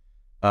 but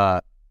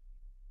the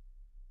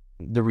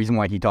reason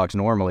why he talks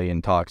normally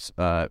and talks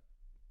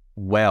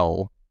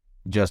well,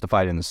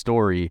 justified in the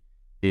story,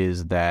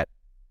 is that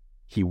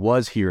he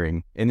was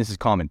hearing, and this is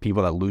common,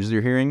 people that lose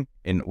their hearing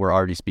and were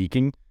already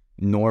speaking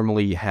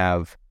normally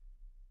have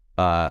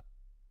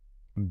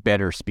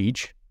better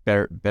speech,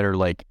 better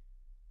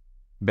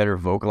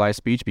vocalized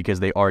speech, because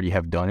they already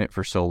have done it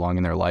for so long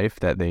in their life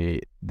that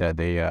they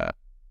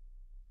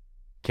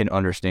can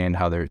understand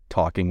how they're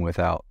talking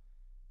without,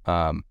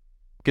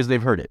 because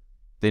they've heard it.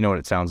 They know what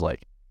it sounds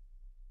like.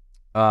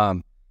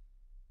 But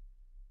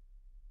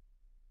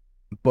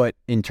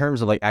in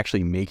terms of like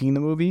actually making the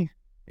movie,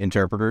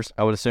 interpreters,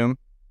 I would assume,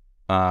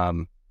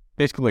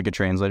 basically like a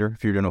translator.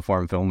 If you're doing a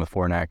foreign film with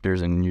foreign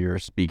actors and you're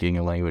speaking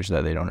a language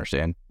that they don't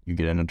understand, you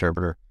get an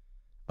interpreter.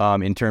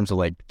 In terms of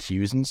like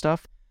cues and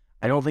stuff,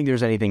 I don't think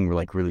there's anything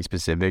like really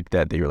specific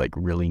that they like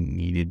really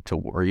needed to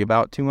worry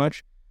about too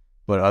much.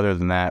 But other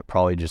than that,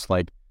 probably just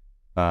like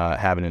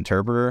have an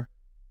interpreter.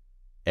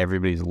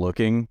 Everybody's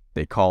looking.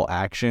 They call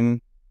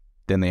action.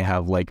 Then they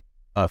have like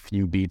a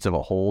few beats of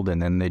a hold,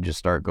 and then they just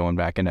start going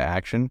back into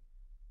action.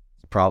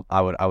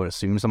 I would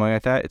assume something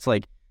like that. It's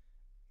like,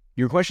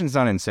 your question's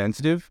not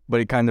insensitive,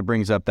 but it kind of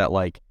brings up that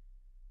like,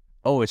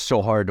 oh, it's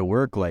so hard to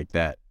work like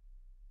that,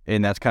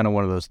 and that's kind of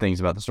one of those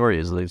things about the story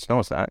is like, no,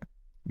 it's not.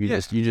 You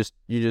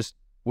just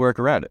work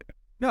around it.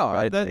 No,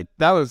 right?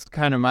 that was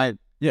kind of my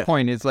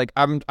point. Is like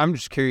I'm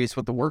just curious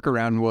what the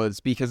workaround was,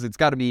 because it's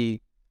got to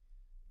be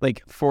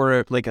like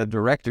for like a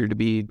director to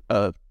be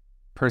a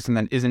person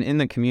that isn't in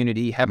the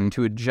community having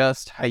to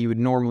adjust how you would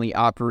normally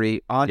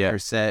operate on your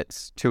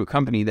sets to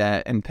accompany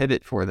that and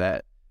pivot for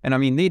that. And I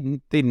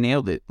mean, they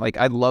nailed it. Like,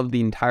 I love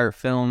the entire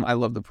film. I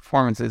love the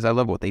performances. I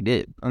love what they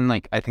did. And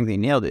like, I think they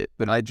nailed it.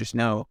 But I just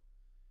know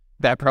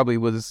that probably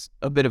was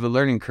a bit of a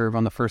learning curve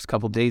on the first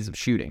couple days of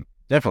shooting.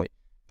 Definitely.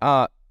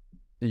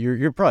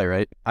 You're probably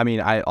right. I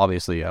mean, I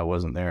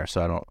wasn't there,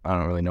 so I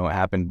don't really know what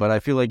happened. But I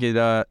feel like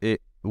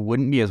it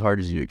wouldn't be as hard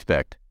as you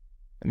expect.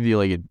 I feel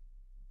like it's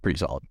pretty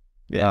solid.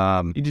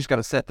 Yeah. You just got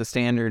to set the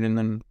standard and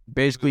then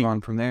basically on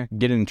from there.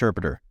 Get an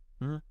interpreter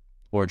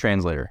or a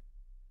translator.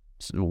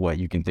 So what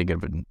you can think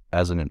of it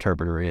as an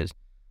interpreter is.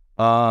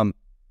 So,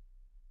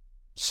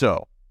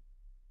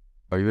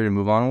 are you ready to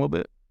move on a little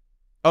bit?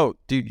 Oh,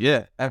 dude,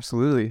 yeah,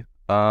 absolutely.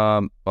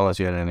 Unless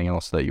you had anything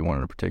else that you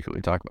wanted to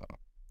particularly talk about,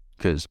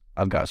 because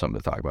I've got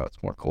something to talk about.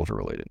 It's more culture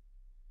related.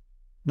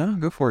 No,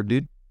 go for it,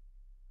 dude.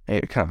 Hey,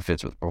 it kind of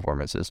fits with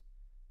performances.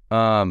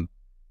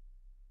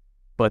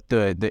 But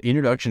the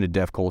introduction to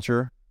deaf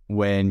culture,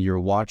 when you're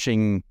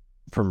watching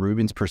from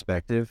Ruben's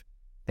perspective,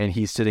 and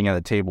he's sitting at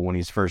the table when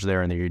he's first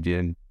there and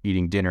they're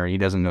eating dinner, and he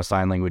doesn't know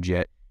sign language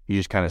yet. He's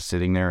just kind of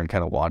sitting there and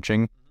kind of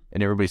watching,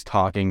 and everybody's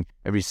talking,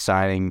 everybody's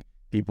signing.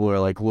 People are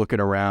like looking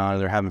around,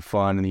 they're having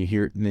fun, and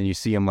then you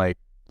see him like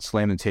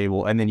slam the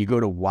table, and then you go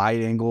to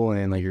wide angle, and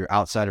then like you're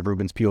outside of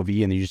Ruben's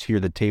POV, and you just hear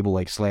the table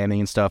like slamming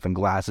and stuff, and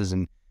glasses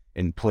and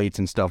plates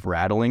and stuff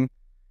rattling,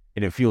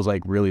 and it feels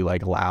like really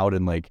like loud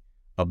and like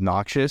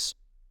obnoxious.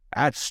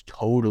 That's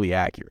totally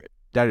accurate.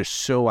 That is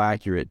so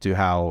accurate to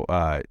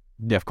how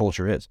deaf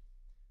culture is.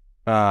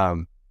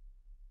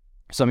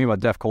 Something about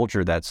deaf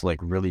culture that's like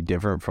really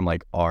different from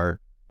like our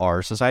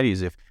society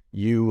is if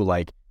you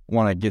like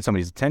want to get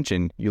somebody's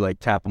attention, you like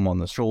tap them on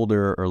the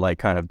shoulder or like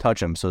kind of touch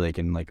them so they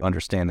can like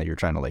understand that you're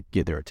trying to like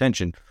get their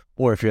attention.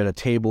 Or if you're at a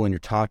table and you're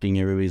talking,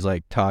 everybody's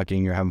like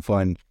talking, you're having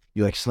fun,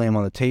 you like slam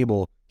on the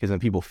table because then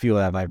people feel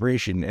that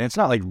vibration. And it's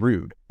not like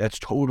rude. That's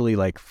totally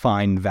like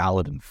fine,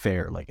 valid, and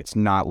fair. Like it's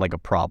not like a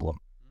problem.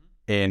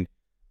 And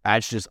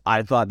that's just,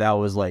 I thought that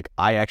was like,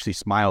 I actually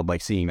smiled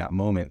like seeing that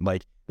moment.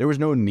 Like there was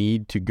no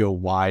need to go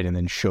wide and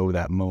then show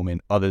that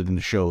moment other than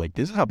to show like,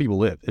 this is how people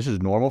live. This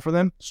is normal for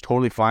them. It's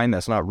totally fine.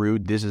 That's not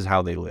rude. This is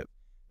how they live.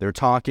 They're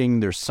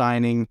talking, they're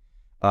signing.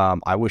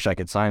 I wish I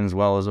could sign as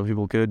well as other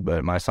people could,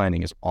 but my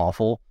signing is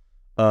awful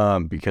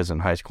because in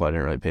high school I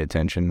didn't really pay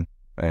attention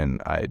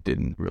and I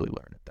didn't really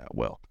learn it that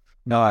well.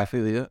 No, I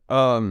feel you.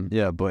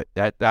 Yeah, but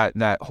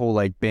that whole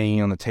like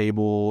banging on the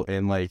table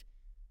and like,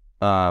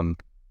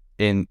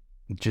 and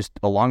just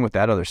along with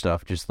that other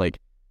stuff, just like,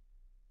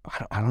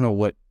 I don't know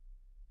what,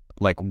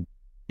 like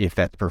if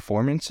that's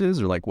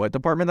performances or like what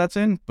department that's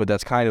in, but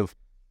that's kind of,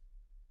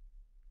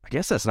 I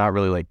guess that's not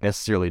really like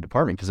necessarily a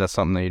department because that's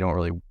something that you don't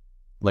really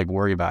like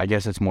worry about. I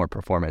guess it's more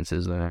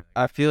performances than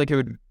I feel like it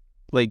would,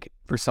 like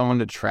for someone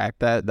to track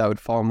that would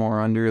fall more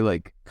under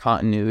like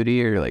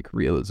continuity or like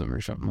realism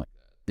or something like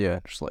that. Yeah,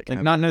 just like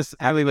not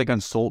necessarily like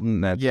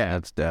consultant.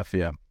 That's deaf.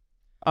 Yeah.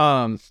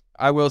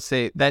 I will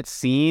say that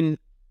scene,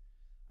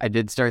 I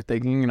did start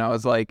thinking and I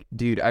was like,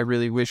 dude, I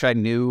really wish I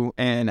knew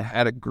and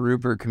had a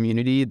group or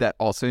community that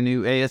also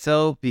knew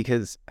ASL,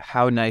 because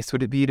how nice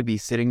would it be to be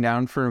sitting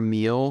down for a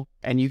meal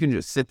and you can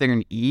just sit there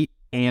and eat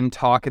and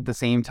talk at the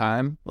same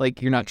time?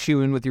 Like you're not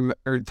chewing with your,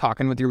 or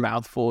talking with your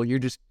mouth full. You're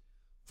just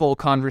full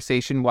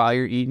conversation while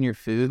you're eating your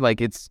food.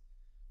 Like it's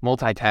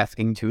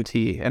multitasking to a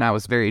T. And I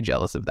was very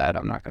jealous of that.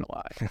 I'm not going to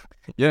lie.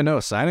 Yeah, no,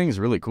 signing is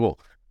really cool.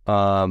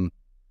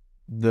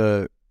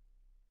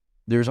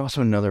 There's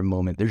also another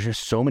moment. There's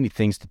just so many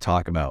things to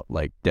talk about,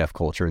 like deaf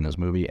culture in this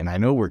movie. And I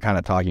know we're kind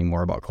of talking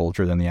more about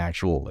culture than the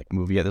actual like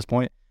movie at this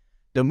point.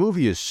 The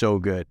movie is so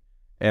good.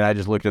 And I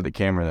just looked at the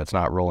camera that's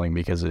not rolling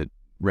because it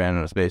ran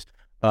out of space.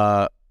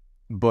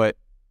 But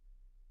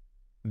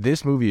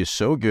this movie is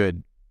so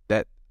good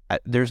that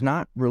there's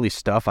not really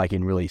stuff I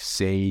can really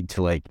say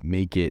to like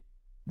make it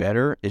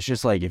better. It's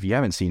just like, if you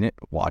haven't seen it,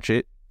 watch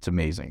it. It's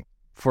amazing.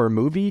 For a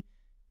movie,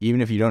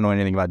 even if you don't know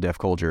anything about deaf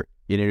culture,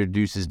 it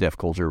introduces deaf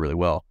culture really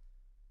well.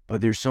 But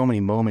there's so many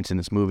moments in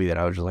this movie that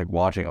I was just like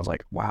watching. I was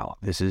like, wow,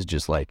 this is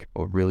just like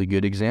a really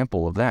good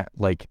example of that.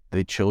 Like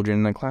the children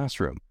in the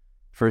classroom.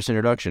 First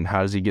introduction,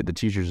 how does he get the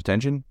teacher's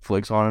attention?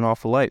 Flicks on and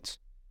off the lights.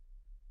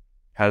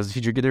 How does the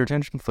teacher get their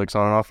attention? Flicks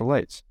on and off the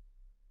lights.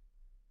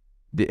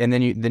 And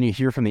then you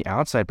hear from the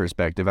outside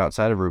perspective,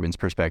 outside of Ruben's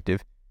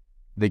perspective,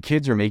 the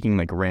kids are making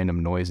like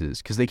random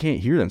noises because they can't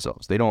hear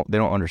themselves. They don't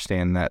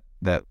understand that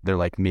they're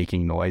like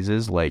making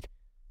noises like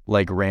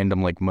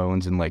random like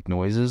moans and like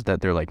noises that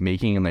they're like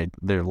making, and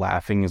they're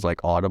laughing is like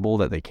audible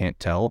that they can't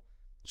tell.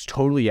 It's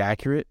totally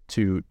accurate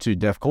to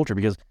deaf culture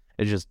because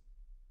it's just,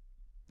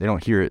 they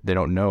don't hear it, they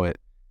don't know it,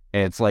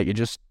 and it's like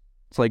it's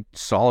like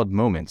solid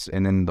moments.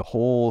 And then the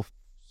whole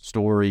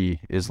story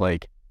is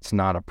like, it's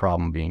not a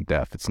problem being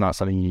deaf. It's not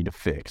something you need to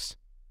fix,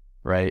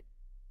 right?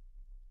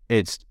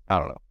 It's, I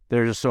don't know.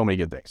 There's just so many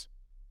good things.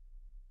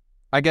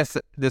 I guess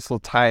this will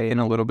tie in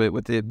a little bit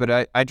with it,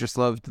 but I just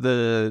loved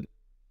the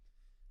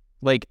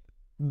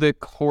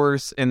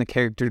course and the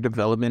character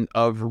development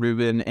of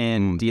Ruben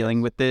and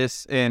dealing with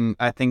this. And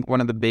I think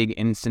one of the big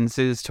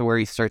instances to where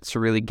he starts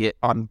to really get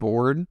on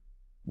board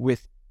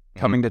with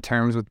coming to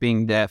terms with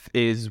being deaf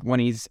is when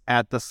he's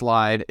at the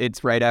slide.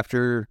 It's right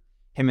after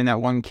him and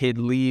that one kid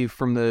leave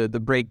from the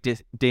break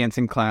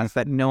dancing class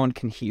that no one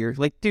can hear.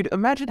 Like, dude,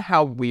 imagine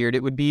how weird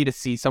it would be to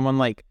see someone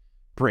like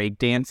break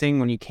dancing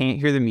when you can't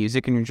hear the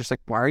music and you're just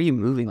like, why are you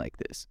moving like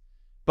this?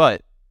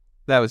 But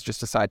that was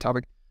just a side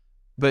topic.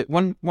 But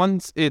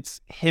once it's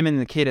him and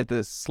the kid at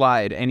the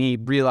slide and he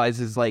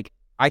realizes like,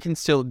 I can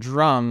still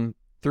drum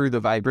through the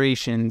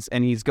vibrations,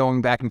 and he's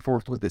going back and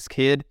forth with this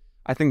kid,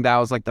 I think that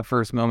was like the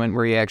first moment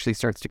where he actually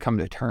starts to come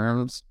to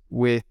terms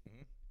with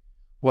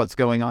what's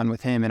going on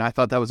with him. And I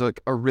thought that was like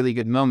a really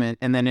good moment.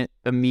 And then it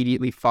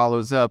immediately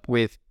follows up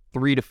with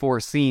 3 to 4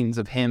 scenes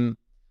of him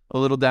a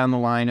little down the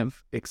line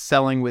of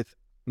excelling with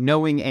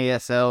knowing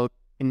ASL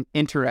and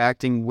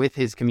interacting with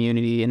his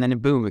community. And then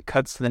boom, it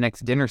cuts to the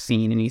next dinner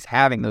scene and he's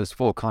having those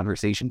full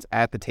conversations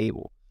at the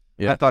table.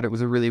 Yeah. I thought it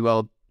was a really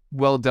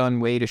well done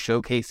way to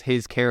showcase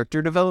his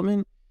character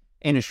development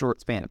in a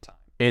short span of time.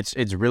 It's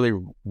really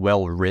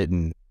well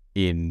written.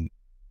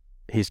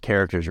 His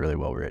character is really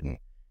well written.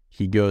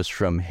 He goes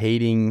from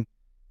hating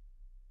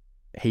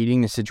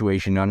the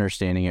situation,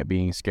 understanding it,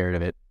 being scared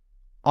of it,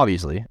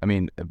 obviously, I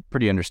mean,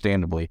 pretty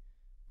understandably,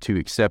 to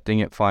accepting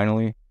it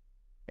finally.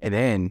 And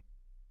then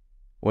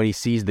when he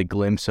sees the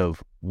glimpse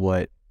of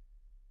what,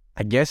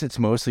 I guess it's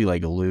mostly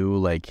like Lou,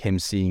 like him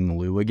seeing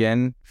Lou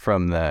again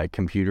from the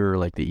computer,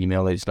 like the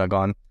email that he stuck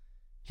on.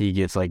 He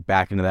gets like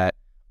back into that,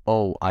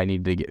 oh, I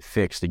need to get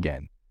fixed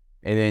again.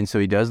 And then so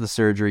he does the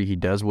surgery, he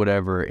does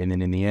whatever, and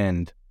then in the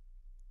end,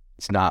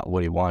 it's not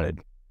what he wanted,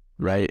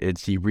 right?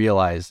 He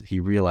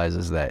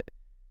realizes that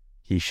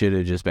he should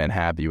have just been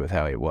happy with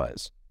how he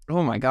was.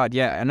 Oh my God,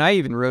 yeah. And I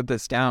even wrote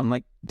this down.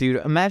 Like,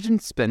 dude, imagine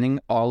spending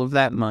all of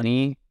that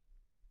money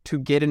to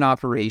get an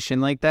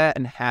operation like that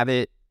and have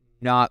it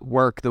not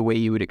work the way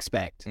you would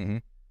expect. Mm-hmm.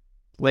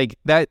 Like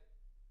that,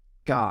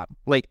 God,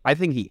 like I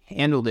think he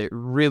handled it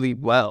really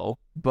well,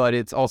 but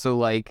it's also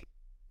like,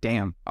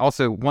 damn.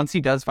 Also, once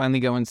he does finally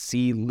go and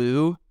see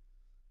Lou,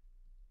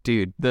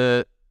 dude,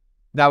 that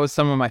was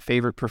some of my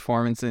favorite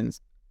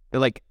performances.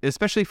 Like,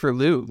 especially for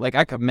Lou, like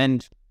I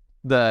commend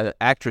the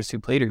actress who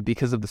played her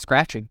because of the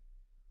scratching.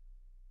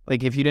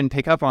 Like, if you didn't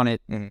pick up on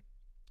it,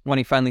 when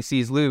he finally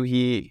sees Lou,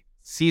 he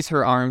sees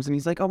her arms and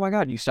he's like, oh my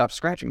God, you stopped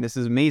scratching. This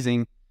is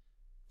amazing.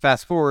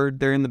 Fast forward,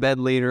 they're in the bed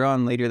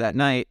later that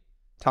night,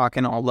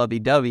 talking all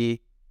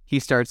lovey-dovey. He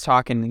starts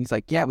talking and he's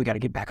like, yeah, we got to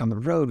get back on the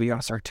road. We got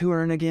to start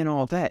touring again,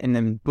 all that. And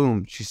then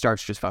boom, she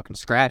starts just fucking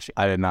scratching.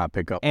 I did not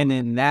pick up. And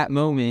in that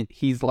moment,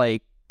 he's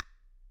like,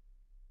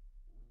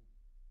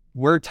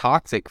 we're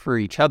toxic for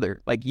each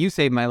other. Like, you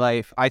saved my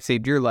life, I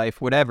saved your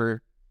life,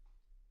 whatever.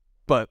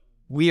 But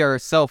we are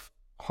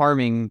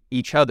self-harming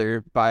each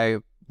other by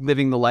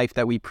living the life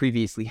that we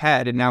previously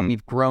had. And now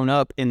we've grown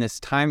up in this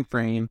time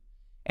frame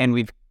and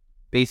we've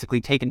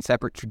basically taken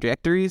separate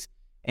trajectories.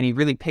 And he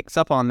really picks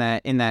up on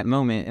that in that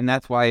moment. And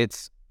that's why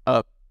it's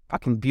a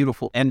fucking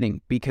beautiful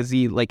ending, because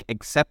he like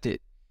accepts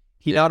it.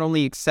 He not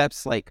only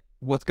accepts like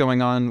what's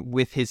going on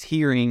with his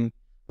hearing,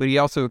 but he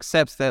also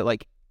accepts that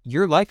like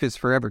your life is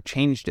forever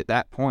changed at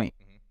that point.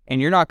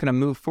 And you're not going to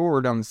move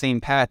forward on the same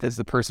path as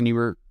the person you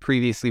were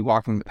previously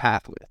walking the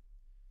path with.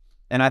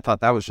 And I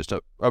thought that was just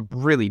a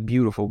really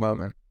beautiful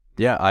moment.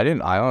 Yeah,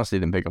 I honestly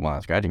didn't pick up on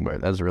the scratching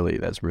part. That's really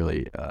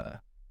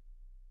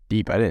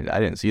deep. I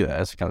didn't see that.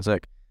 That's kind of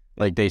sick.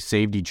 Like, they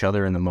saved each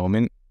other in the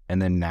moment,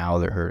 and then now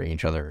they're hurting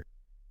each other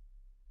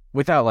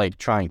without like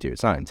trying to.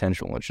 It's not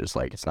intentional. It's just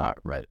like, it's not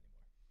right.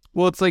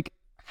 Well, it's like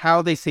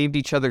how they saved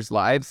each other's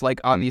lives. Like,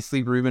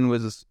 obviously Ruben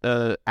was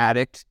an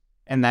addict,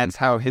 and that's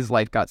how his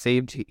life got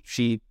saved.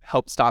 She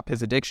helped stop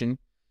his addiction.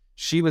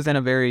 She was in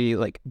a very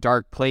like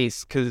dark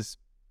place, because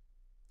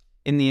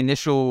in the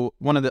initial,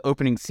 one of the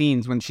opening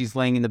scenes when she's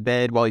laying in the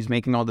bed while he's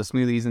making all the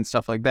smoothies and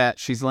stuff like that,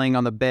 she's laying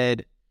on the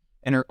bed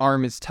and her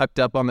arm is tucked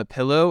up on the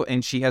pillow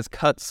and she has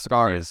cut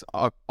scars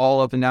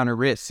all up and down her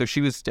wrist. So she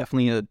was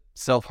definitely a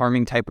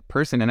self-harming type of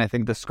person. And I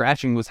think the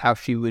scratching was how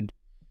she would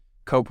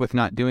cope with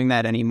not doing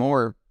that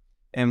anymore.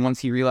 And once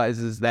he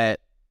realizes that,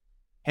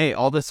 hey,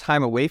 all this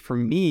time away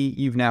from me,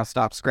 you've now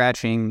stopped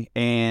scratching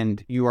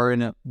and you are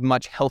in a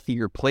much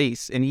healthier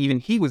place. And even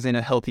he was in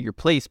a healthier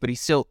place, but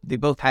they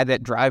both had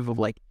that drive of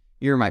like,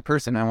 you're my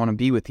person, I want to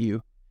be with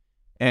you.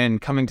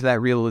 And coming to that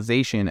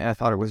realization, I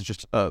thought it was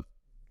just a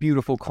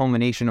beautiful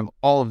culmination of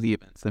all of the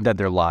events. That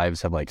their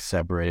lives have like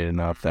separated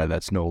enough that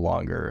that's no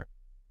longer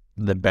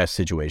the best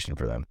situation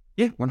for them.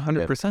 Yeah,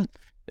 100%.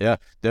 Yeah,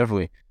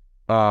 definitely.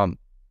 Yeah,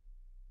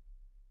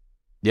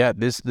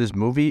 this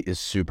movie is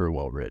super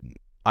well written.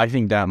 I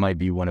think that might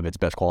be one of its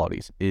best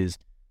qualities, is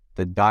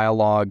the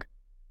dialogue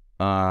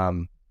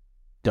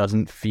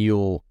doesn't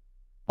feel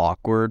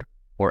awkward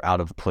or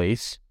out of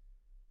place.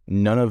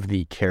 None of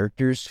the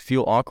characters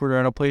feel awkward or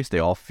out of place. They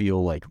all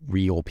feel like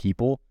real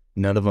people.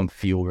 None of them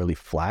feel really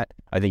flat.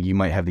 I think you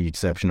might have the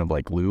exception of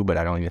like Lou, but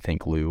I don't even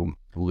think Lou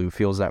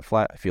feels that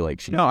flat. I feel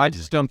like I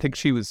just don't think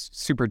she was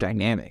super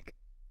dynamic.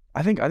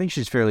 I think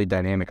she's fairly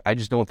dynamic. I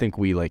just don't think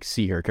we like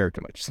see her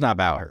character much. It's not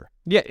about her.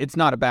 Yeah, it's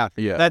not about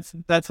her. Yeah.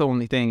 That's the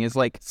only thing, is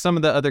like some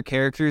of the other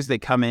characters, they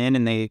come in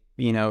and they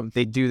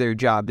do their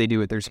job. They do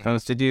what they're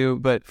supposed to do.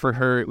 But for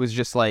her, it was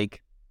just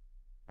like,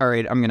 all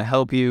right, I'm going to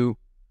help you.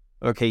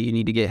 Okay, you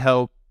need to get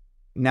help.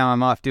 Now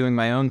I'm off doing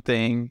my own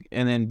thing.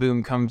 And then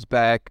boom, comes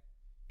back.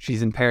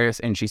 She's in Paris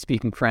and she's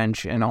speaking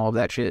French and all of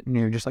that shit. And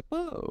you're just like,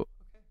 whoa.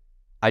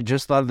 I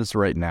just thought of this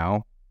right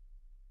now,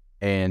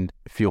 and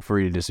feel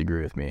free to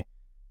disagree with me,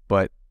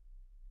 but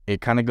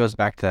it kind of goes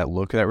back to that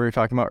look that we were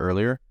talking about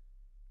earlier.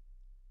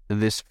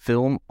 This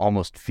film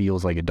almost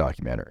feels like a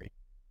documentary.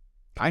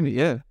 Kind of,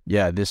 yeah.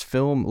 Yeah, this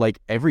film, like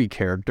every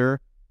character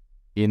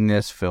in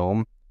this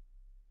film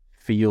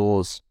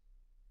feels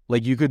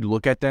like you could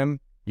look at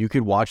them, you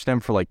could watch them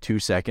for like 2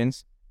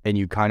 seconds, and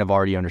you kind of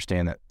already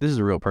understand that this is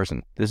a real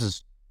person. This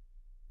is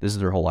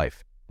their whole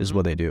life. This is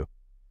what they do.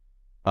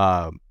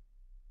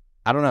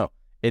 I don't know.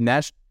 And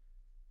that's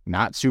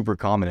not super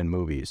common in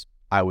movies,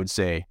 I would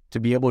say, to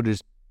be able to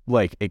just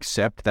like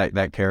accept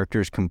that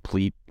character is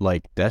complete.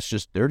 Like they're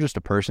just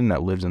a person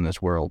that lives in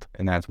this world,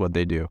 and that's what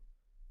they do.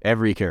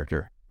 Every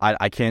character.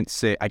 I can't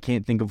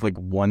think of like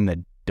one that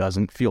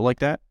doesn't feel like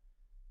that.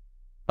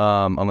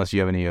 Unless you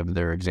have any of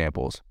their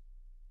examples.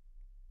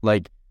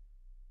 Like,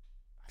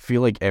 I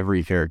feel like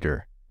every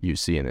character you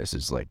see in this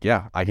is like,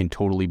 yeah, I can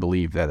totally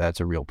believe that that's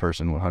a real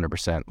person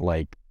 100%.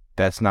 Like,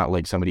 that's not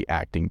like somebody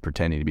acting,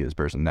 pretending to be this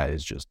person. That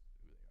is just,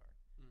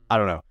 I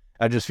don't know.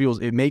 It just feels,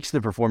 it makes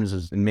the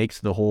performances, it makes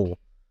the whole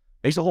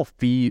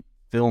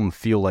film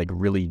feel like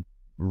really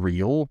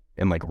real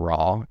and like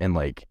raw and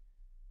like,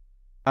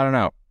 I don't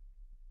know.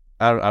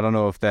 I don't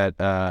know if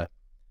that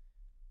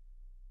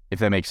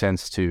makes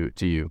sense to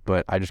you,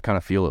 but I just kind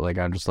of feel it. Like,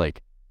 I'm just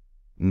like,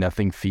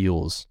 nothing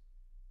feels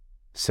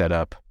set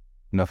up.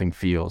 Nothing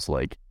feels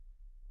like,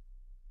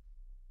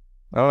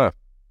 I don't know.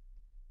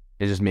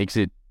 It just makes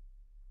it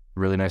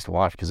really nice to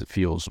watch because it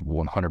feels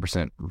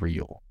 100%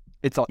 real.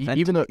 It's authentic.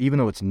 Even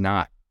though it's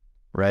not,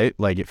 right?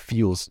 Like, it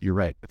feels, you're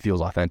right, it feels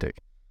authentic.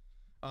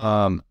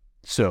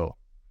 So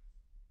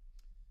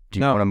do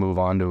you want to move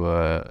on to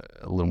a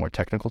little more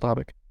technical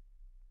topic?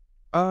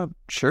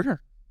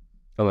 Sure.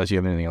 Unless you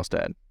have anything else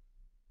to add.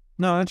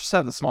 No, I just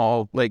have a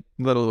small, like,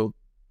 little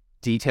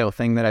detail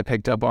thing that I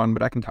picked up on,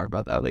 but I can talk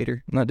about that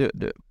later. No, do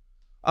it.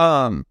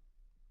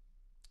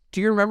 Do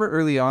you remember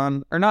early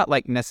on, or not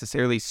like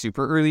necessarily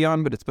super early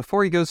on, but it's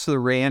before he goes to the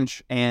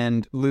ranch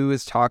and Lou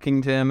is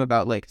talking to him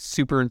about like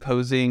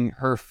superimposing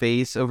her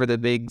face over the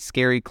big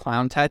scary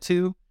clown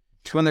tattoo?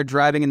 It's when they're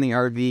driving in the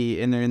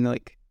RV and they're in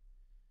like,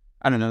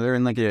 I don't know, they're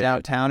in like a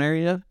downtown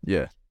area.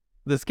 Yeah.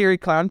 The scary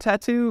clown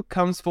tattoo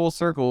comes full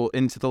circle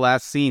into the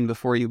last scene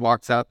before he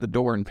walks out the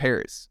door in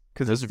Paris.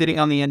 Because he's sitting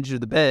on the edge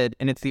of the bed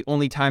and it's the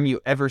only time you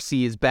ever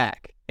see his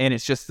back. And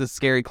it's just the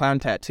scary clown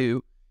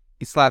tattoo.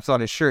 He slaps on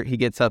his shirt, he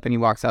gets up and he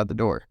walks out the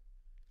door.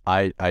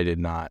 I did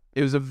not.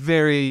 It was a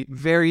very,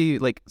 very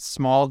like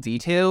small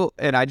detail,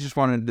 and I just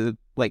wanted to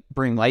like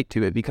bring light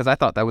to it because I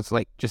thought that was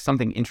like just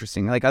something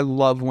interesting. Like, I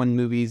love when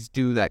movies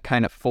do that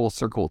kind of full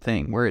circle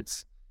thing where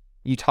it's,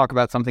 you talk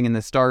about something in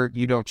the start,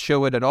 you don't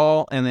show it at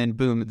all, and then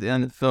boom, at the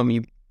end of the film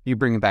you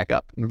bring it back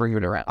up and bring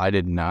it around. I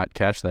did not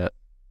catch that.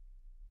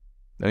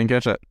 I didn't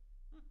catch that.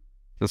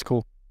 That's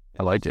cool.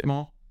 I liked it.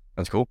 Small.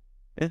 That's cool.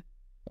 Yeah.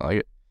 I like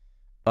it.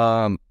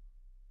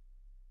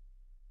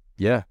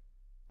 Yeah.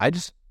 I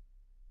just,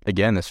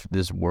 again,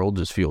 this world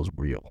just feels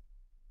real.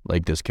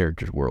 Like, this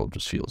character's world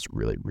just feels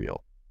really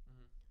real.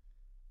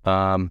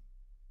 Yeah,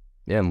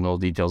 and little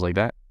details like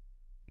that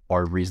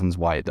are reasons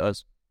why it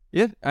does.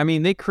 Yeah, I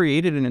mean, they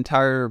created an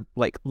entire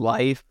like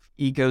life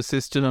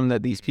ecosystem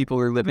that these people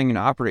are living and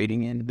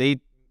operating in. They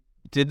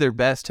did their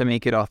best to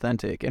make it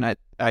authentic, and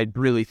I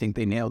really think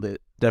they nailed it.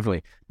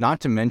 Definitely.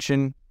 Not to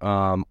mention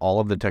all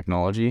of the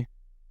technology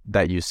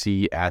that you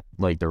see at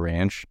like the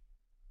ranch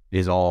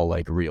is all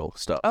like real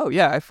stuff. Oh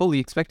yeah, I fully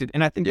expected,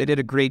 and I think they did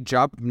a great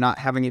job of not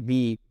having it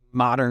be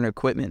modern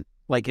equipment.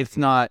 Like, it's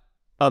not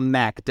a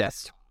Mac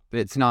desktop.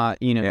 It's not,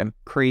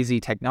 crazy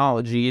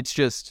technology. It's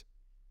just,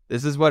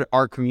 this is what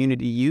our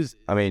community uses.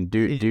 I mean,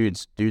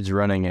 dude's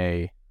running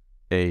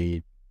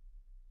a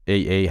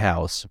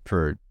house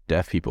for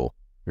deaf people.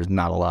 There's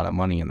not a lot of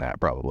money in that,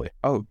 probably.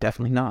 Oh,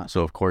 definitely not.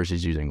 So of course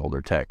he's using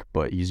older tech,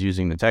 but he's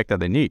using the tech that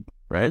they need,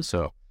 right?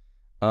 So,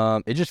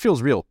 it just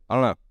feels real. I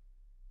don't know.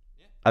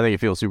 I think it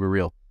feels super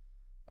real.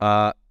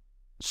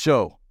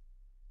 So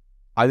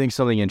I think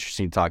something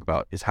interesting to talk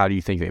about is how do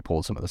you think they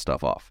pulled some of the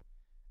stuff off?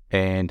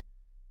 And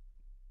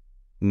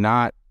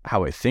not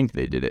how I think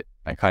they did it.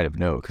 I kind of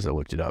know because I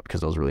looked it up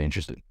because I was really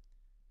interested.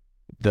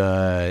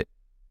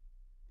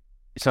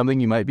 Something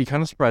you might be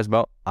kind of surprised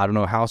about, I don't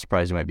know how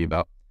surprised you might be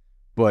about,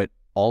 but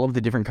all of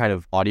the different kind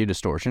of audio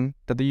distortion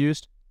that they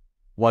used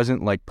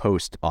wasn't like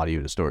post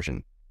audio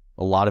distortion.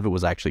 A lot of it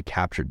was actually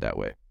captured that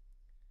way.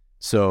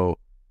 So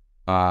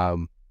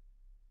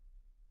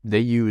they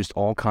used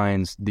all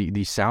kinds.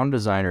 The sound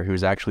designer,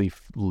 who's actually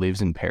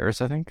lives in Paris,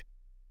 I think,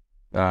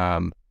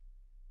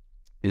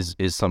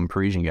 is some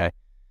Parisian guy,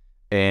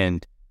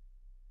 and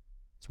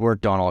he's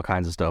worked on all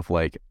kinds of stuff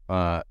like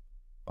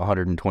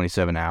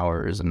 127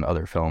 Hours and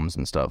other films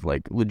and stuff,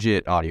 like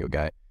legit audio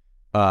guy.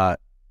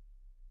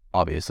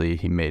 Obviously,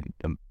 he made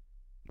a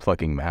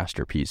fucking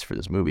masterpiece for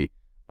this movie.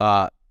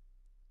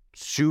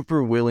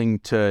 Super willing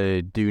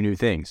to do new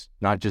things,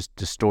 not just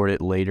distort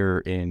it later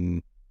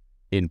in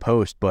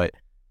post, but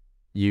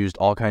used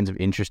all kinds of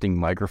interesting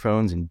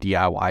microphones and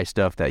DIY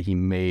stuff that he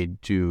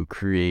made to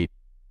create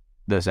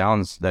the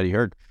sounds that he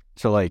heard.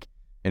 So like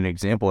an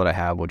example that I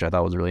have, which I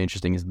thought was really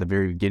interesting, is at the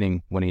very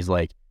beginning when he's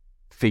like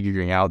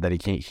figuring out that he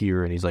can't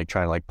hear and he's like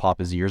trying to like pop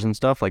his ears and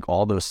stuff, like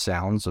all those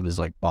sounds of his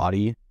like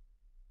body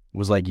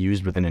was like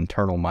used with an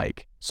internal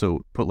mic.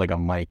 So put like a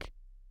mic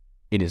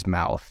in his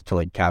mouth to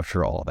like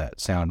capture all that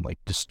sound, like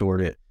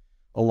distort it,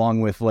 along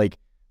with like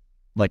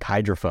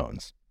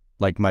hydrophones,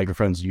 like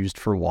microphones used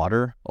for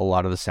water. A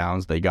lot of the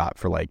sounds they got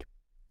for like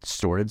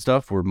distorted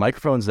stuff were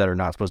microphones that are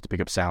not supposed to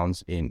pick up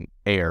sounds in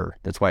air.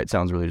 That's why it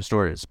sounds really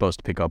distorted. It's supposed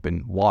to pick up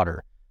in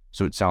water,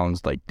 so it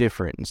sounds like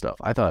different and stuff.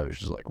 I thought it was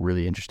just like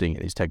really interesting.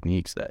 These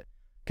techniques that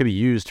could be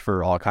used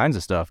for all kinds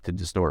of stuff to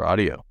distort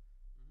audio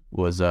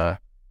was I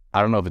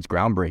don't know if it's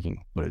groundbreaking,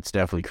 but it's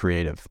definitely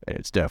creative and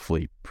it's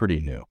definitely pretty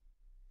new.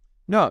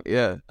 No,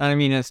 yeah. I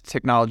mean, as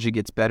technology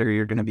gets better,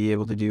 you're going to be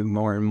able to do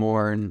more and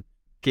more and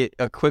get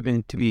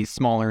equipment to be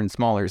smaller and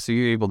smaller. So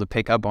you're able to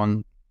pick up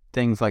on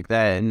things like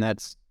that. And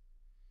that's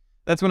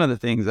one of the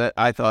things that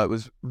I thought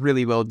was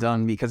really well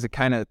done, because it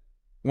kind of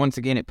once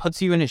again, it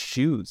puts you in his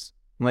shoes.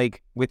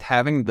 Like, with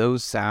having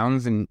those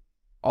sounds and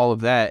all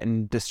of that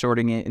and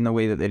distorting it in the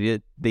way that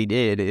they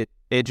did,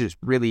 it just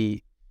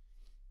really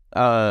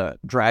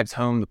drives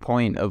home the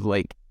point of,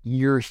 like,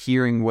 you're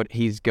hearing what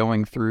he's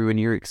going through and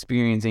you're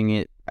experiencing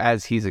it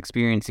as he's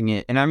experiencing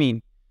it. And I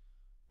mean,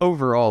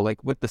 overall,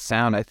 like, with the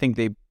sound, I think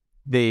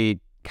they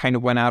kind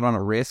of went out on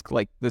a risk.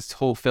 Like, this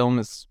whole film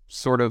is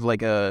sort of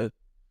like I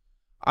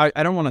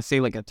don't want to say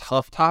like a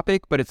tough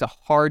topic, but it's a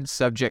hard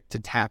subject to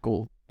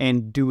tackle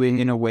and do it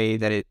in a way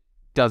that it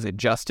does it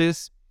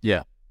justice.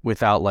 Yeah.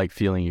 Without like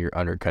feeling you're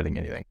undercutting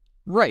anything.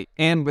 Right.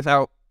 And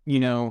without,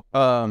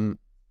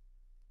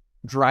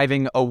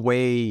 driving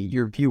away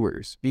your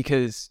viewers,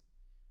 because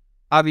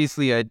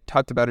obviously I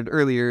talked about it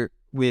earlier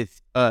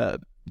with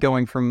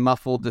going from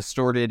muffled,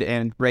 distorted,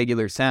 and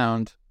regular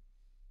sound.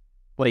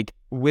 Like,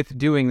 with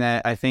doing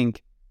that, I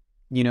think,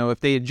 if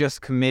they had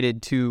just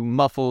committed to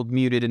muffled,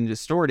 muted, and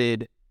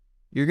distorted,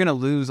 you're going to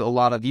lose a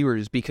lot of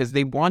viewers because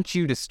they want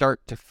you to start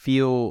to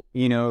feel,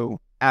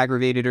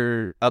 aggravated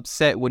or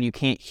upset when you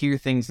can't hear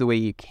things the way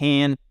you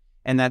can.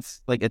 And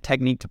that's like a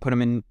technique to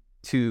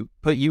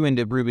put you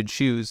into Ruben's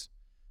shoes.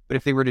 But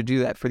if they were to do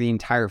that for the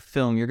entire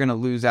film, you're going to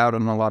lose out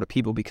on a lot of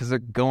people because they're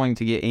going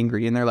to get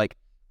angry and they're like,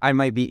 I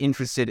might be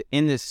interested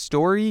in this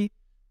story,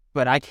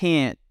 but I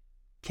can't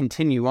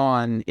continue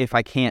on if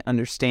I can't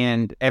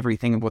understand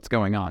everything of what's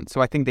going on.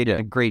 So I think they did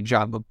a great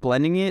job of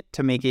blending it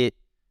to make it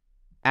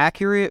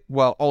accurate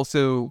while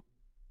also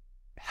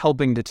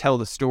helping to tell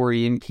the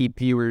story and keep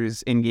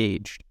viewers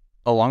engaged.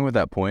 Along with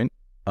that point,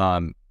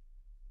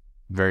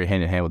 very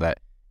hand in hand with that,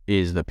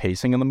 is the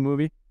pacing of the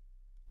movie.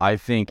 I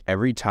think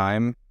every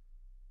time...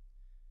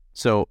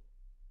 So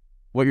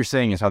what you're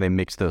saying is how they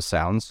mix those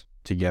sounds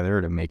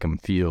together to make them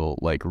feel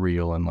like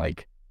real and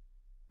like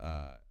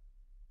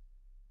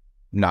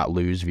not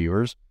lose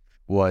viewers,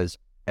 was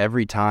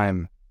every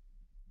time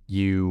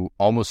you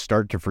almost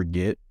start to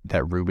forget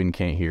that Ruben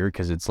can't hear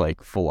because it's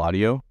like full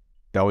audio,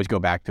 they always go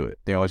back to it.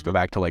 They always go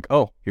back to like,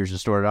 oh, here's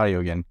distorted audio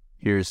again.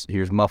 Here's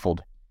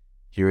muffled.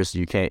 Here's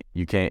you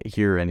can't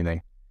hear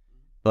anything.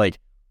 Like,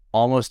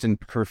 almost in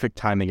perfect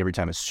timing every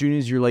time. As soon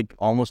as you're like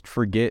almost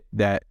forget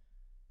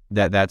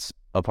that's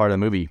a part of the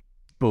movie,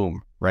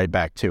 boom, right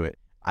back to it.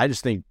 I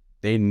just think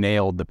they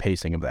nailed the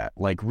pacing of that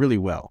like really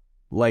well.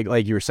 Like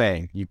you were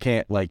saying, you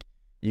can't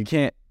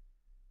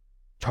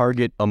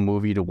target a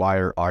movie to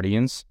wider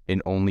audience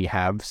and only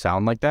have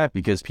sound like that,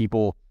 because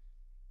people,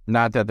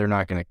 not that they're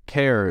not going to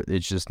care,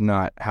 it's just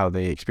not how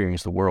they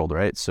experience the world,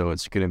 right? So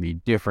it's going to be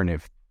different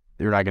if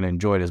they're not going to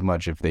enjoy it as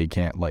much if they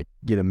can't like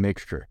get a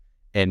mixture.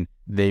 And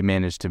they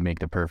managed to make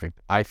the perfect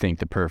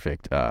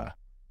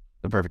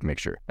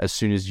mixture. As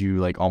soon as you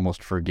like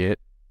almost forget,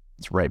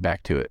 it's right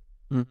back to it.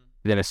 Mm-hmm.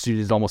 Then as soon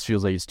as it almost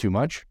feels like it's too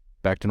much,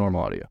 back to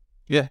normal audio.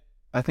 Yeah,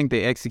 I think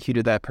they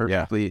executed that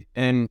perfectly. Yeah.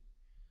 And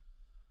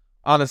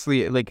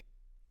honestly, like,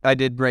 I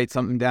did write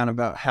something down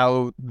about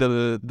how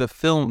the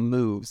film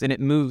moves, and it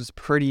moves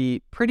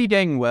pretty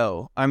dang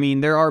well. I mean,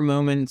 there are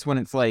moments when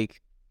it's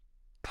like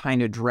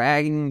kind of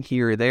dragging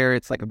here or there.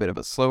 It's like a bit of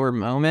a slower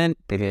moment.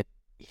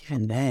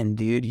 Even then,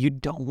 dude, you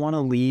don't want to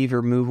leave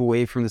or move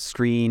away from the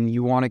screen.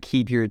 You want to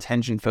keep your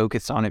attention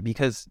focused on it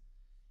because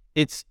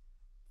it's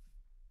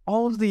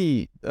all of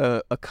the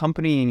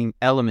accompanying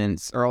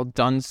elements are all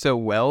done so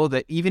well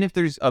that even if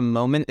there's a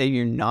moment that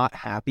you're not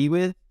happy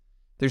with,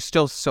 there's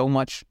still so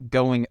much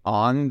going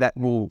on that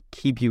will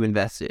keep you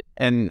invested.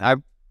 And I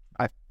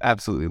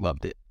absolutely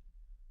loved it.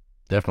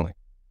 Definitely.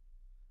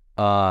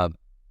 Yeah,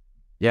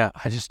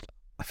 I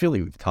feel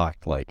like we've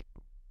talked, like,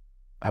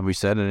 have we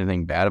said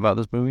anything bad about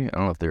this movie? I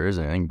don't know if there is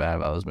anything bad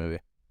about this movie.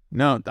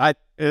 No, the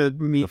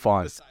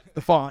font.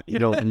 The font. You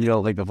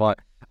don't like the font.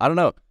 I don't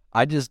know.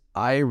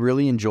 I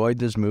really enjoyed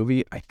this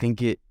movie. I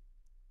think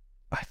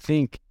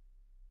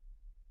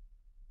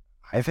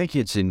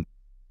it's an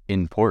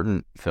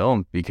important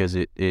film because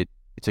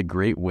it's a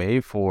great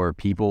way for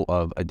people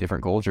of a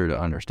different culture to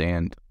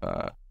understand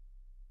a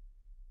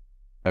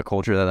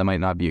culture that they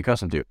might not be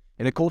accustomed to,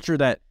 and a culture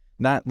that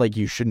not like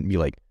you shouldn't be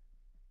like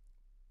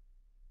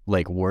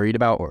worried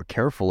about or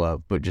careful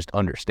of, but just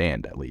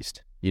understand at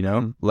least,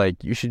 Mm-hmm.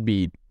 Like, you should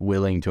be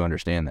willing to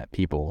understand that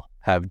people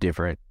have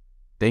different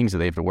things that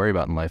they have to worry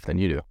about in life than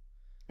you do.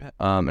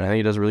 And I think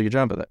he does a really good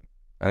job of that.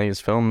 I think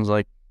his film's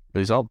like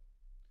really solid.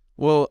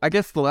 Well, I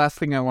guess the last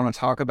thing I want to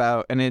talk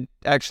about, and it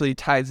actually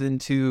ties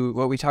into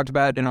what we talked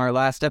about in our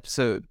last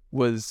episode,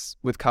 was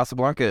with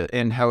Casablanca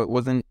and how it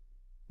wasn't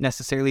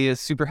necessarily a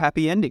super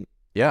happy ending.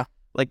 Yeah.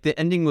 Like, the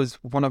ending was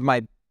one of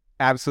my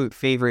absolute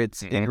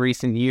favorites in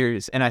recent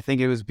years, and I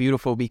think it was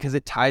beautiful because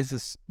it ties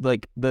this,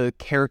 like, the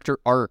character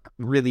arc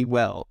really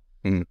well.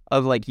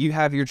 Of like, you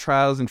have your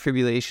trials and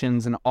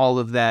tribulations and all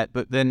of that,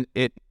 but then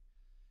it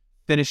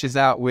finishes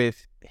out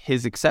with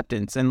his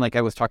acceptance. And like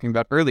I was talking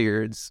about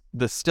earlier, it's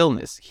the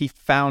stillness. He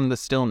found the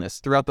stillness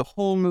throughout the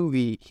whole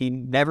movie. He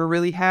never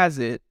really has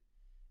it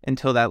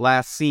until that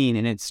last scene,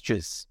 and it's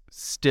just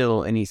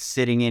still, and he's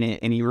sitting in it,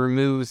 and he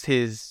removes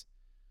his,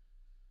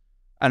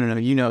 I don't know,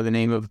 you know the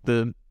name of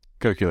the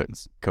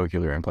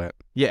cochlear implant.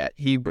 Yeah,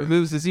 he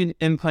removes his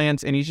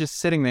implants and he's just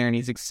sitting there and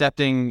he's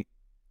accepting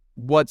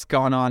what's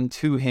gone on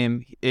to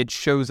him. It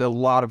shows a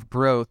lot of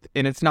growth,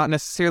 and it's not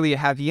necessarily a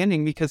happy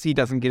ending because he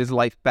doesn't get his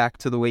life back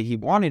to the way he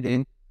wanted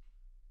it,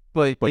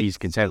 but he's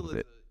content with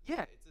it.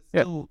 Yeah, it's a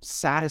still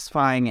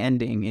satisfying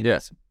ending.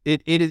 Yes,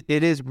 it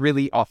is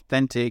really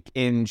authentic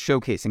in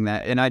showcasing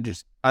that, and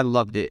I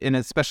loved it, and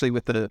especially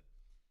with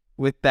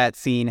that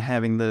scene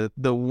having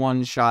the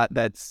one shot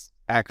that's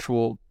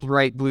actual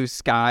bright blue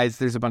skies.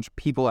 There's a bunch of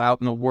people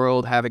out in the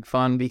world having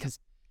fun, because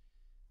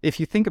if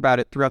you think about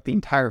it, throughout the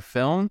entire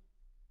film,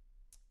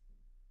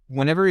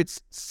 whenever it's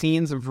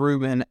scenes of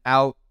Ruben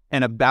out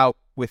and about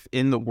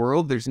within the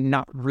world, there's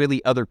not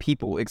really other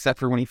people except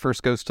for when he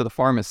first goes to the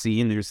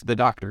pharmacy and there's the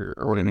doctor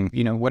or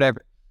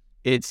whatever.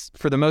 It's,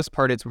 for the most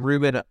part, it's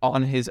Ruben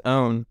on his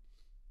own.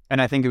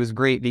 And I think it was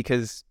great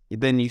because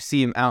then you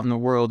see him out in the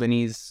world and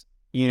he's,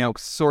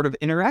 sort of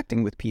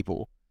interacting with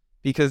people,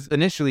 because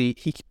initially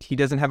he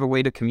doesn't have a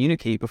way to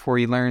communicate before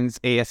he learns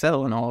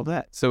ASL and all of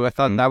that. So I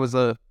thought that was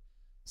a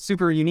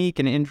super unique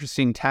and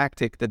interesting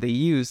tactic that they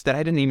used that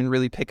I didn't even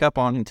really pick up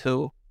on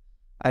until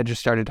I just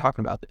started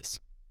talking about this.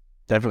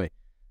 Definitely.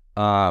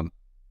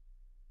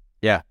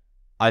 Yeah,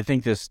 I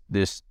think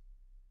the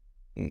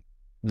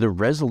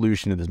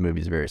resolution of this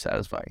movie is very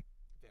satisfying.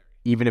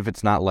 Even if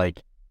it's not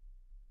like,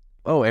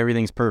 oh,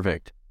 everything's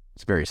perfect.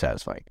 It's very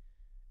satisfying.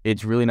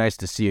 It's really nice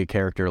to see a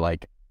character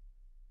like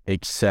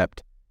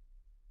accept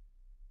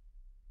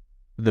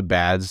the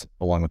bads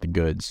along with the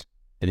goods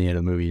at the end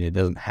of the movie. It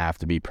doesn't have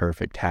to be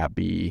perfect,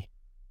 happy,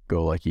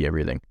 go lucky,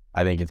 everything.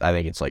 I think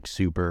it's like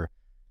super,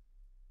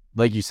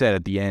 like you said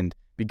at the end,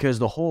 because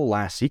the whole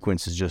last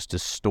sequence is just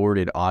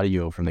distorted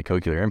audio from the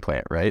cochlear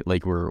implant, right?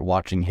 Like we're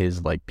watching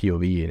his like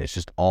POV and it's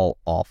just all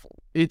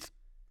awful. It's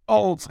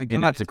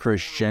a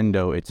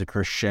crescendo. It's a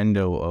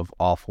crescendo of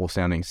awful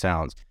sounding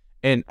sounds.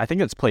 And I think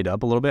that's played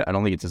up a little bit. I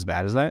don't think it's as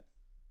bad as that.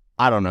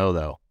 I don't know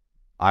though.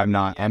 I'm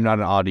not an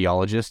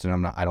audiologist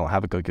and I don't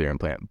have a cochlear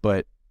implant,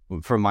 but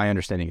from my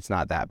understanding, it's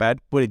not that bad,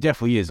 but it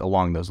definitely is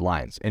along those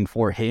lines. And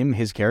for him,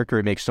 his character,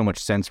 it makes so much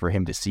sense for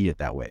him to see it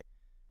that way,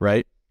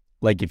 right?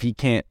 Like if he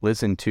can't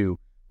listen to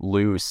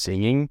Lou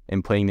singing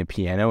and playing the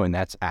piano and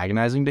that's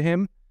agonizing to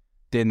him,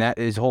 then that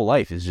his whole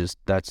life is just,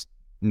 that's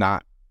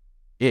not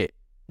it,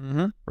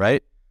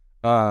 right?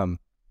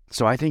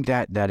 So I think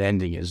that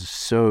ending is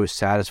so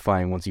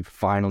satisfying once he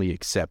finally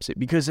accepts it,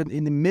 because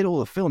in the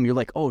middle of the film, you're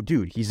like, oh,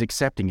 dude, he's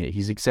accepting it.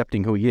 He's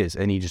accepting who he is,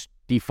 and he just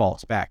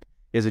defaults back.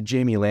 He has a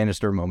Jaime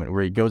Lannister moment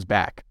where he goes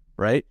back,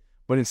 right?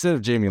 But instead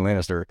of Jaime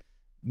Lannister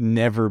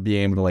never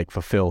being able to like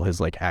fulfill his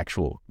like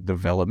actual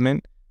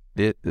development,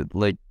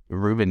 like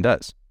Ruben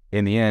does.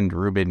 In the end,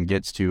 Ruben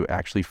gets to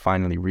actually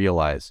finally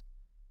realize,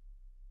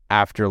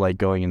 after like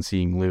going and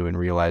seeing Lou and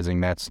realizing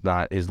that's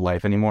not his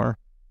life anymore,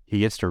 he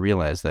gets to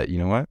realize that, you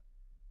know what?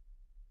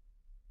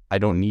 I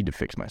don't need to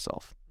fix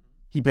myself.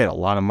 He paid a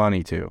lot of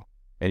money too,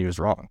 and he was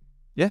wrong.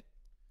 Yeah.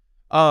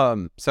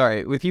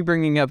 Sorry, with you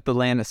bringing up the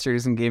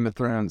Lannisters in Game of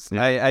Thrones,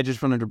 yeah. I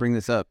just wanted to bring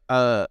this up.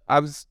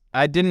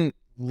 I didn't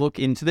look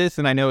into this,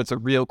 and I know it's a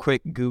real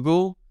quick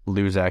Google.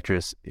 Lou's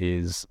actress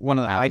is one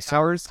of the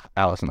Hightowers.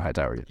 Allison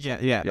Hightower.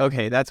 Yes. Yeah.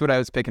 Okay, that's what I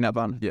was picking up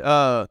on.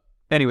 Yeah.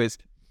 Anyways,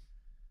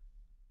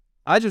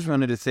 I just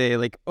wanted to say,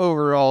 like,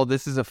 overall,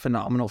 this is a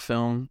phenomenal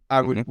film.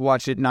 I would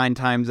watch it 9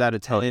 times out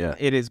of 10. Yeah.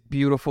 It is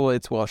beautiful.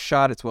 It's well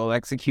shot. It's well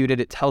executed.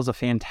 It tells a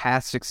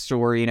fantastic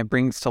story, and it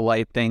brings to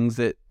light things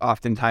that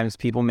oftentimes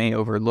people may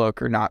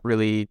overlook or not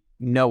really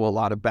know a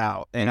lot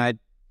about. And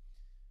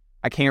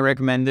I can't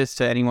recommend this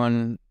to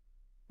anyone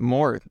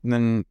more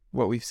than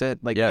what we've said.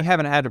 Like, I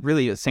haven't had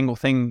really a single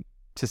thing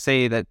to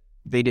say that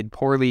they did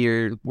poorly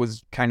or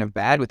was kind of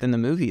bad within the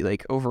movie.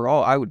 Like,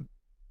 overall, I would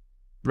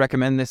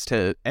recommend this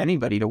to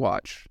anybody to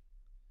watch.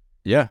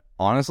 Yeah,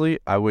 honestly,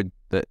 I would.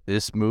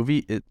 This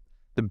movie,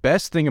 the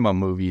best thing about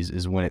movies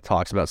is when it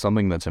talks about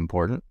something that's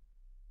important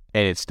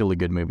and it's still a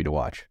good movie to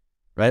watch,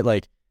 right?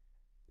 Like,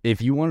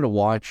 if you wanted to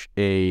watch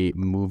a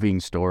moving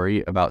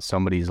story about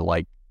somebody's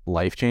like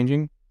life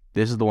changing,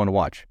 this is the one to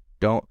watch.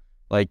 Don't,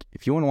 like,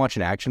 if you want to watch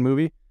an action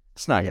movie,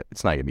 it's not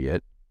gonna be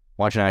it.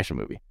 Watch an action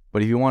movie.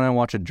 But if you want to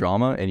watch a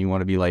drama and you want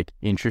to be like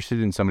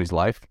interested in somebody's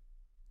life,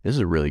 this is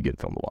a really good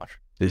film to watch.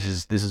 This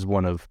is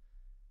one of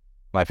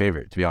my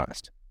favorite, to be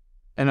honest.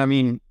 And I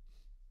mean,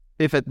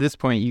 if at this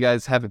point you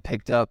guys haven't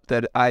picked up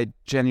that I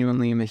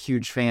genuinely am a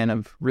huge fan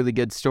of really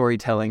good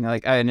storytelling.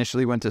 Like, I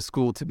initially went to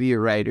school to be a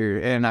writer,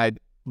 and I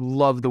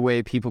love the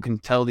way people can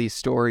tell these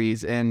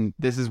stories, and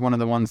this is one of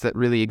the ones that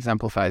really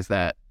exemplifies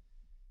that.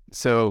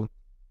 So,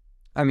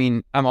 I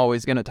mean, I'm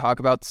always going to talk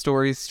about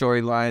stories,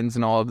 storylines,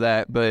 and all of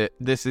that, but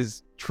this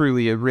is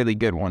truly a really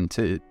good one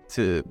to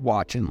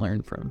watch and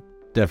learn from.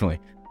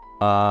 Definitely.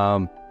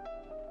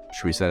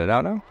 Should we send it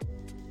out now?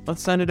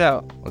 Let's send it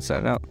out.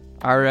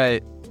 All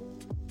right.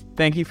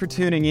 Thank you for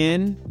tuning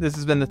in. This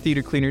has been the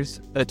Theater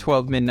Cleaners, a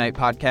 12 Midnight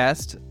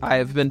podcast. I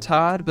have been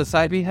Todd.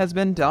 Beside me has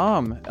been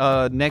Dom.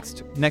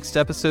 Next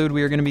episode,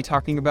 we are going to be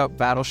talking about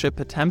Battleship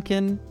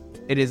Potemkin.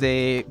 It is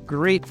a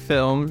great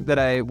film that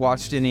I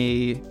watched in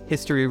a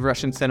history of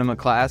Russian cinema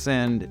class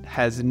and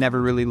has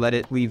never really let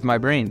it leave my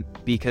brain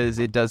because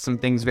it does some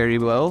things very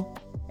well.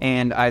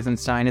 And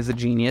Eisenstein is a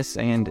genius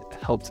and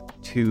helped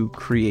to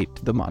create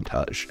the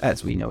montage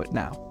as we know it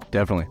now.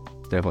 Definitely.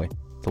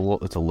 It's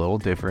a little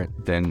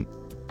different than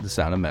The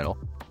Sound of Metal.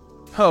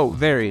 Oh,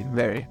 very,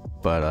 very.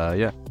 But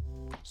yeah.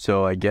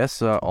 So I guess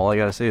all I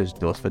gotta say is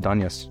dos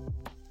vidanias.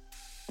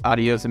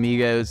 Adios,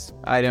 amigos.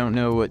 I don't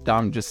know what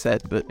Dom just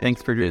said, but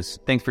thanks for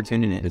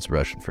tuning in. It's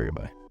Russian for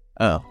goodbye.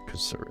 Oh,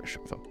 Because it's a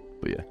Russian film.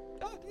 But yeah.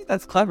 oh, dude,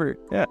 that's clever.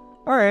 Yeah.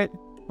 All right.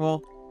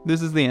 Well,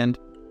 this is the end.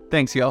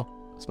 Thanks, y'all.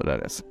 That's what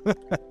that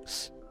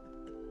is.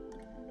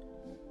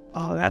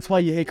 Oh, that's why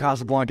you hate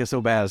Casablanca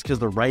so bad. Is because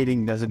the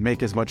writing doesn't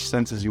make as much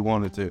sense as you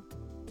want it to.